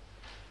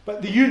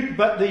 But the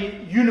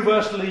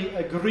universally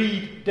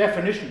agreed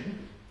definition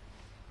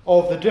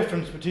of the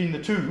difference between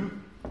the two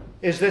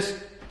is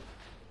this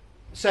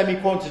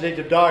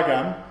semi-quantitative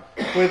diagram,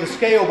 where the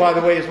scale, by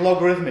the way, is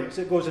logarithmic.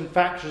 So it goes in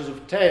factors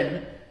of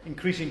 10,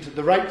 increasing to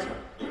the right.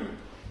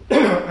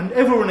 And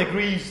everyone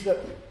agrees that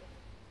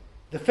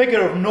the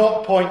figure of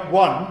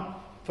 0.1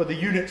 for the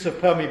units of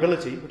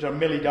permeability, which are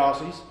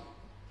millidarcies,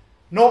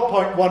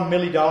 0.1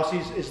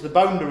 millidarcies is the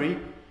boundary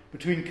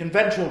between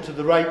conventional to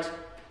the right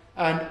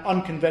and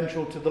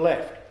unconventional to the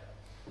left.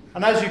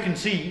 And as you can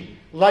see,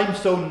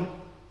 limestone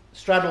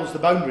straddles the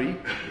boundary.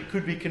 It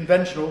could be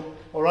conventional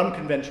or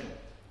unconventional.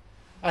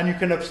 And you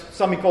can have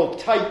something called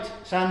tight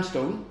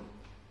sandstone,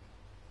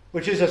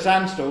 which is a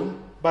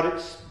sandstone, but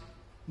it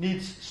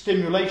needs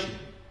stimulation,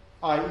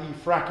 i.e.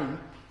 fracking,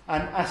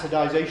 and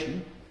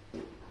acidization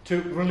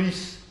to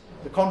release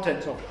the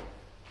contents of it.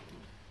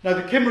 Now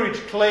the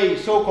Kimmeridge clay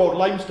so-called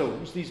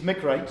limestones, these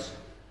micrites,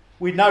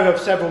 we now have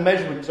several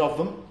measurements of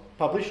them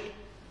published,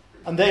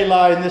 and they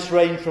lie in this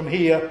range from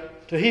here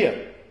to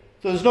here.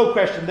 So there's no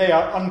question they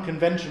are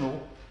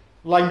unconventional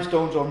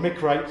limestones or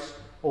micrites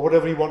or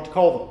whatever you want to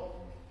call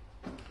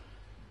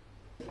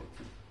them.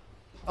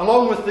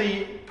 Along with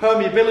the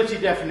permeability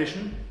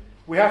definition,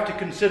 we have to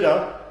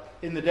consider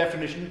in the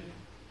definition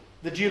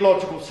the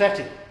geological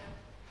setting.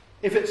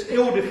 If it's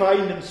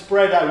ill-defined and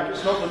spread out,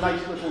 it's not a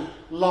nice little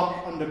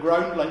lump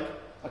underground like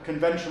a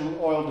conventional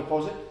oil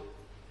deposit.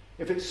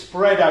 If it's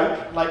spread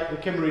out like the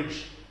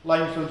Kimmeridge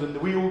limestones in the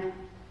Weald,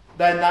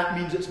 then that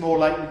means it's more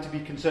likely to be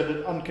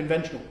considered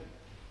unconventional.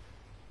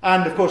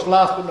 And of course,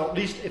 last but not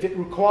least, if it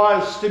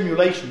requires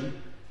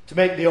stimulation to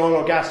make the oil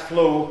or gas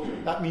flow,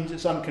 that means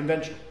it's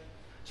unconventional.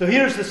 So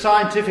here's the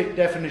scientific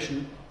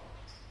definition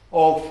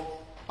of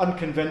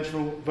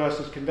unconventional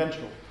versus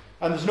conventional.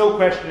 And there's no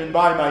question in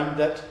my mind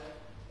that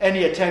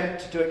any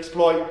attempt to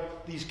exploit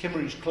these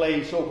Kimmeridge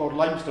clay so-called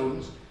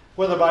limestones,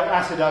 whether by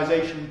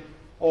acidization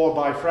or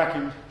by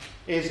fracking,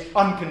 is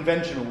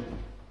unconventional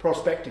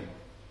prospecting.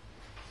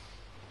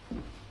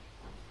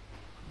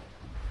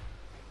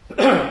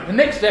 The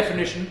next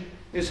definition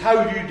is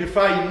how do you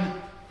define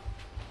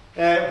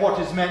what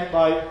is meant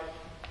by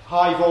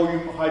high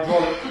volume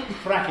hydraulic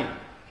fracking,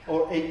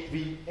 or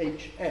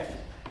AVHF.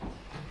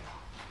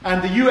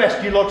 And the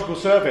US Geological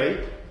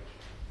Survey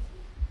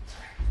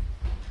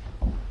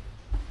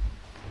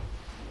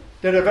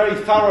did a very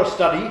thorough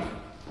study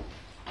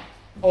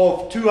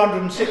of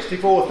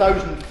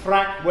 264,000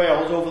 fracked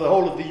wells over the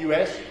whole of the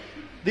US.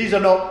 These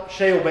are not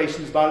shale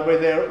basins, by the way,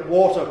 they're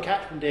water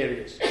catchment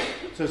areas.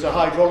 So it's a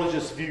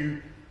hydrologist's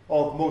view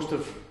of most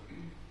of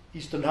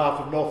eastern half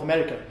of North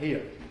America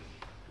here.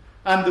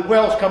 And the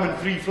wells come in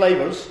three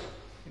flavours.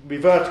 It can be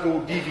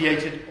vertical,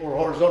 deviated or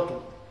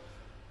horizontal.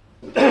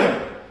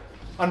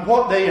 And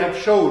what they have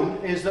shown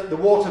is that the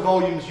water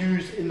volumes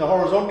used in the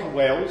horizontal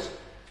wells,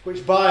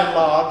 which by and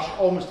large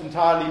almost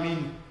entirely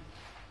mean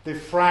the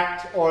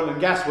fracked oil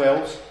and gas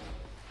wells,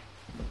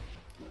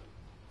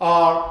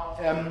 are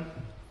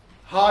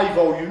high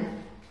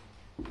volume,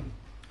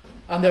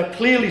 and they're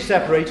clearly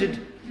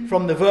separated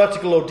from the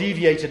vertical or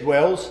deviated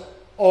wells,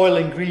 oil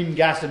in green,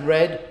 gas in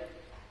red,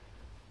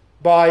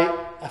 by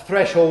a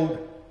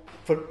threshold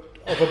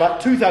of about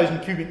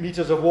 2,000 cubic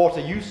metres of water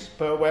use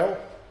per well,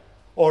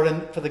 or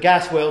for the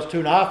gas wells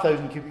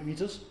 2,500 cubic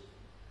metres.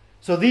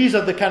 So these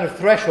are the kind of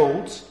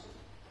thresholds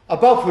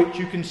above which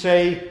you can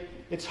say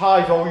it's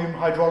high volume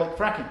hydraulic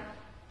fracking.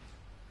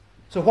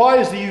 So why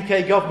has the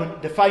UK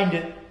government defined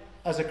it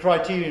as a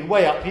criterion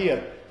way up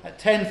here at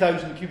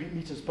 10,000 cubic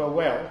metres per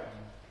well?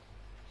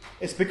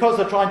 It's because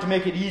they're trying to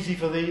make it easy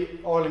for the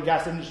oil and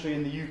gas industry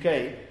in the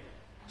UK.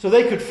 So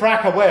they could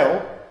frack a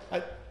well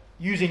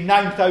using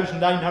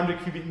 9,900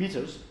 cubic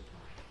metres,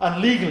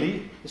 and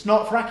legally it's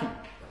not fracking.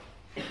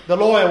 The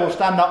lawyer will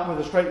stand up with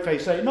a straight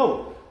face and say,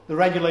 no, the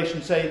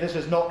regulations say this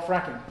is not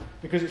fracking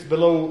because it's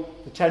below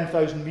the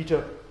 10,000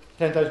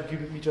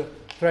 cubic metre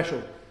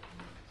threshold.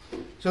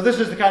 So this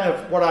is the kind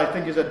of what I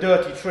think is a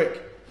dirty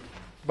trick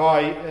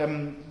by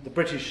the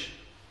British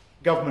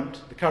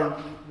government, the current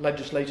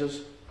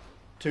legislators,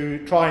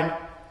 to try and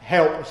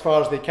help as far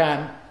as they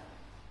can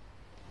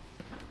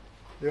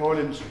the oil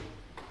industry.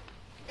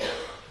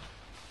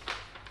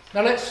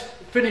 Now let's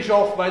finish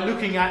off by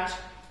looking at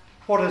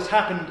what has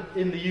happened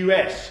in the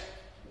US.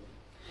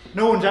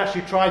 No one's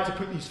actually tried to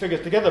put these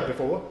figures together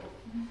before,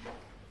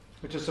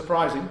 which is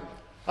surprising.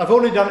 I've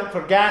only done it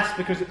for gas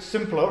because it's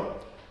simpler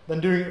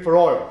than doing it for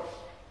oil,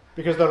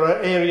 because there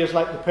are areas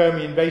like the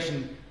Permian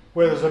Basin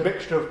where there's a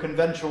mixture of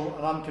conventional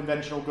and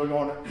unconventional going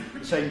on at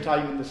the same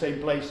time in the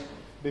same place.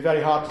 It'd be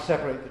very hard to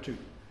separate the two.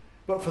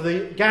 But for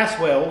the gas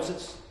wells,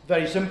 it's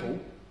very simple.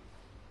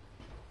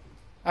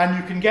 And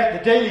you can get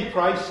the daily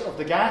price of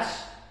the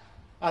gas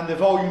and the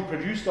volume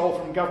produced, all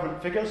from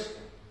government figures.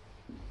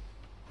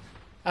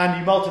 And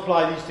you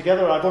multiply these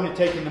together. I've only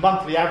taken the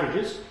monthly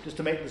averages, just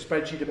to make the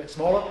spreadsheet a bit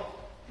smaller.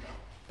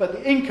 But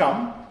the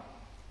income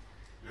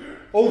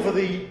over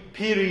the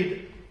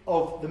period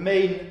of the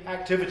main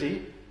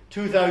activity,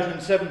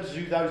 2007 to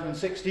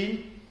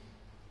 2016,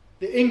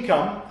 the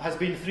income has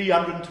been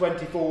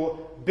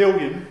 324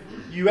 billion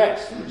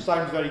US, which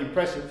sounds very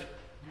impressive,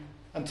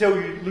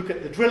 until you look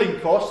at the drilling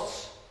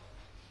costs,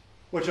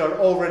 which are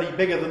already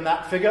bigger than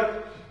that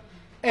figure,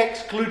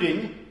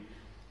 excluding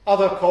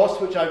other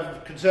costs, which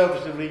I've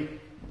conservatively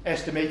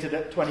estimated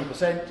at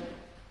 20%,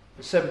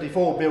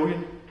 74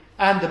 billion.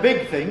 And the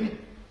big thing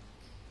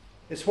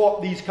is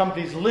what these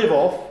companies live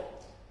off.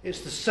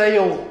 It's the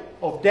sale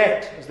of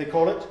debt, as they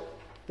call it.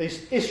 They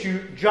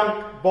issue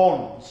junk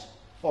bonds,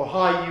 or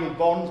high-yield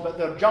bonds, but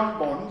they're junk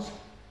bonds,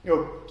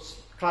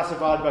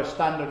 classified by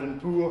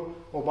Standard & Poor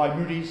or by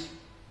Moody's.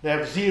 They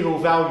have zero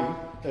value.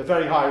 They're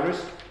very high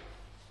risk.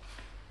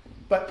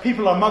 But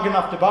people are mug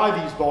enough to buy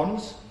these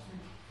bonds.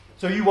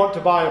 So you want to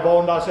buy a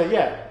bond, I say,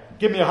 yeah,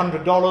 give me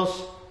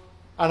 $100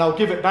 and I'll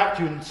give it back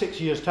to you in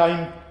 6 years'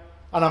 time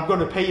and I'm going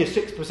to pay you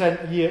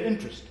 6% a year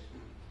interest.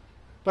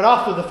 But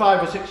after the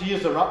 5 or 6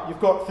 years are up, you've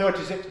got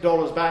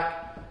 $36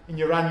 back in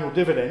your annual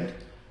dividend,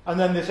 and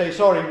then they say,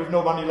 sorry, we've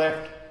no money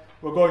left,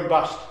 we're going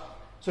bust,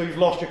 so you've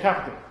lost your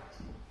capital.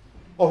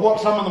 Or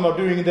what some of them are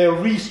doing, they're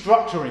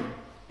restructuring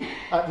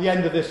at the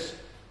end of this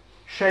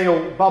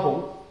shale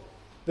bubble.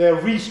 They're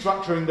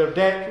restructuring their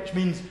debt, which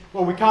means,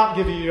 well, we can't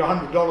give you your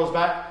 $100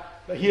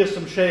 back, but here's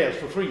some shares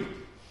for free,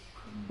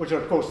 which are,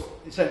 of course,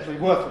 essentially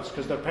worthless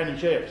because they're penny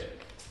shares.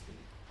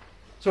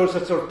 So it's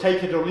a sort of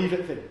take it or leave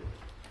it thing.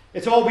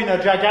 It's all been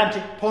a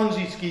gigantic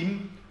Ponzi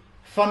scheme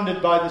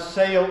funded by the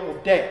sale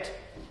of debt.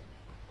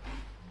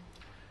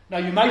 Now,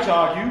 you might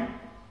argue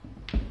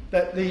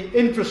that the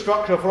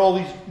infrastructure for all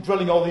these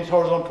drilling all these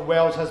horizontal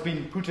wells has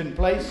been put in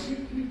place,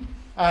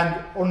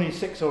 and only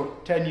 6 or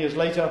 10 years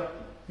later,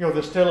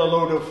 there's still a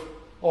load of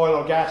oil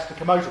or gas to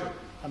come out of it.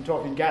 I'm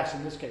talking gas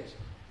in this case.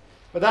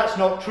 But that's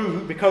not true,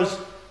 because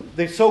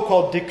the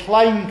so-called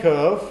decline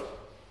curve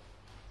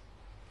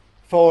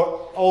for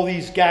all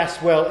these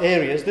gas well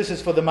areas, this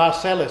is for the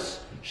Marcellus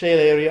shale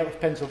area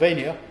of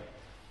Pennsylvania,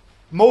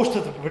 most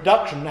of the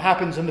production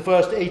happens in the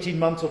first 18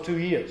 months or 2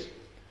 years.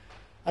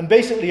 And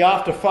basically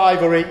after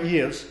 5 or 8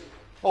 years,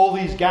 all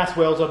these gas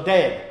wells are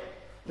dead.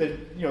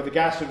 The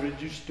gas is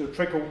reduced to a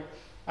trickle,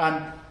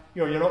 and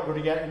you're not going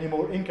to get any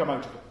more income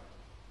out of it.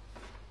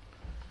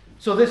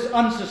 So this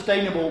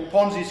unsustainable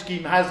Ponzi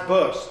scheme has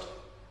burst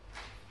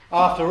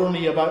after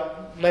only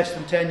about less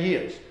than 10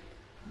 years.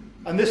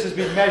 And this has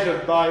been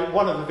measured by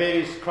one of the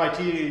various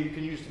criteria you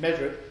can use to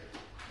measure it,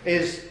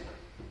 is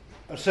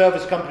a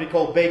service company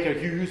called Baker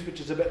Hughes, which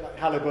is a bit like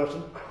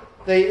Halliburton.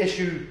 They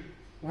issue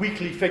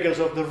weekly figures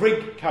of the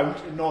rig count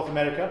in North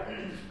America,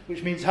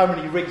 which means how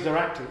many rigs are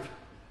active.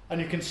 And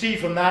you can see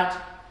from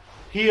that,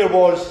 here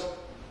was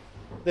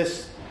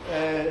this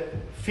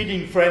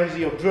feeding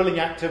frenzy of drilling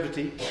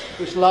activity,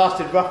 which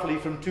lasted roughly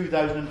from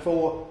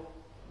 2004.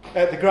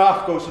 The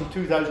graph goes from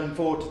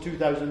 2004 to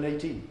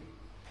 2018.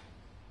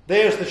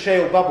 There's the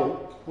shale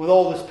bubble with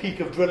all this peak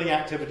of drilling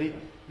activity,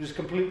 which has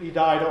completely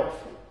died off.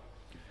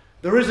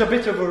 There is a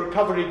bit of a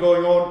recovery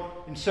going on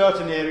in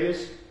certain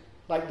areas,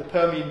 like the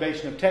Permian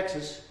Basin of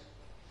Texas,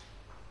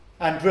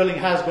 and drilling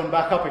has gone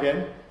back up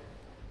again.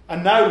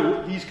 And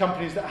now these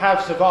companies that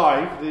have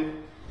survived the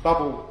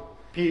bubble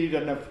period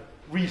and have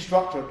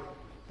restructured,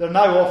 they're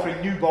now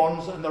offering new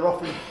bonds, and they're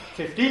offering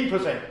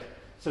 15%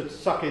 to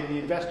suck in the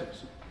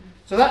investors.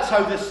 So that's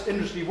how this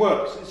industry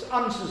works. It's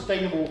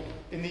unsustainable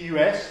in the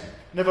US,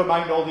 never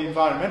mind all the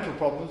environmental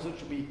problems that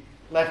should be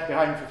left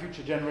behind for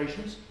future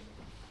generations.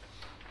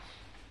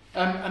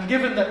 And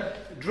given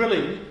that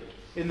drilling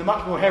in the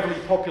much more heavily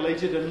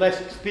populated and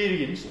less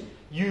experienced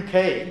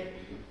UK,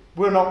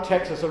 we're not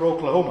Texas or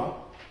Oklahoma,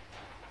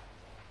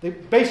 the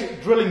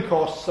basic drilling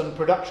costs and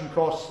production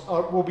costs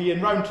will be,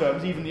 in round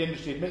terms, even the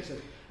industry admits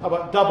it,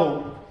 about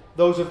double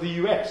those of the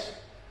US.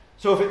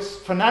 So if it's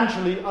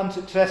financially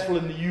unsuccessful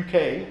in the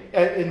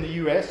in the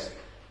US,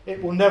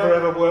 it will never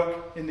ever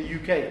work in the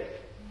UK.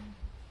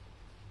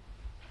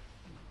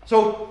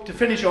 So to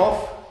finish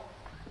off,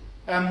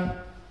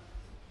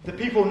 the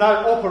people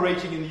now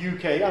operating in the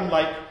UK,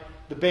 unlike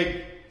the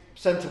big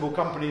sensible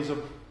companies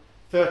of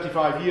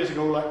 35 years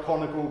ago like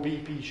Conoco,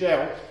 BP,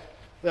 Shell,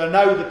 they're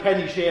now the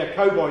penny share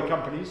cowboy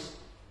companies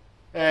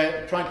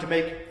trying to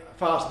make a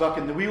fast buck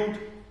in the Weald.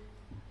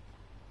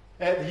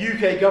 The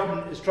UK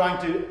government is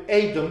trying to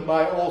aid them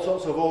by all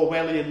sorts of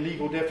Orwellian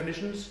legal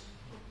definitions.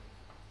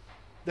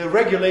 The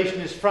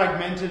regulation is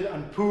fragmented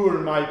and poor,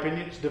 in my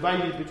opinion. It's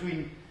divided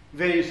between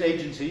various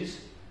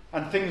agencies,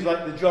 and things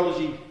like the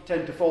geology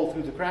tend to fall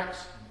through the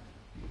cracks.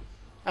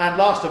 And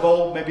last of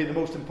all, maybe the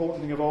most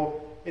important thing of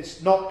all,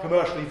 it's not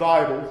commercially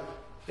viable.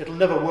 It'll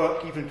never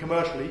work, even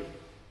commercially,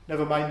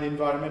 never mind the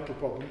environmental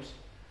problems.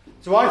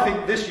 So I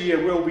think this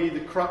year will be the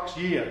crux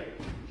year,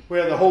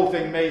 where the whole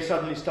thing may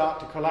suddenly start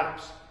to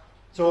collapse.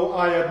 So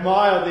I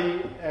admire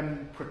the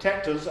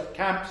protectors at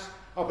camps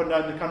up and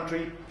down the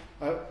country.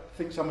 I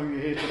think some of you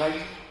here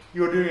tonight,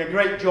 you're doing a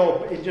great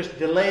job in just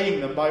delaying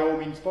them by all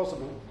means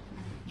possible.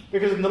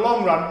 Because in the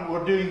long run,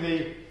 we're doing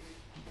the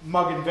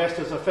mug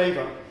investors a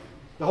favour.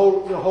 The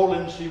whole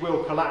industry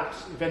will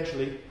collapse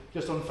eventually,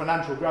 just on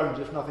financial grounds,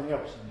 if nothing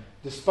else,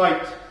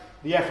 despite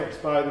the efforts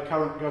by the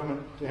current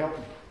government to help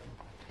them.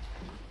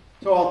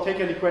 So I'll take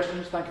any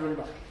questions. Thank you very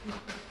much.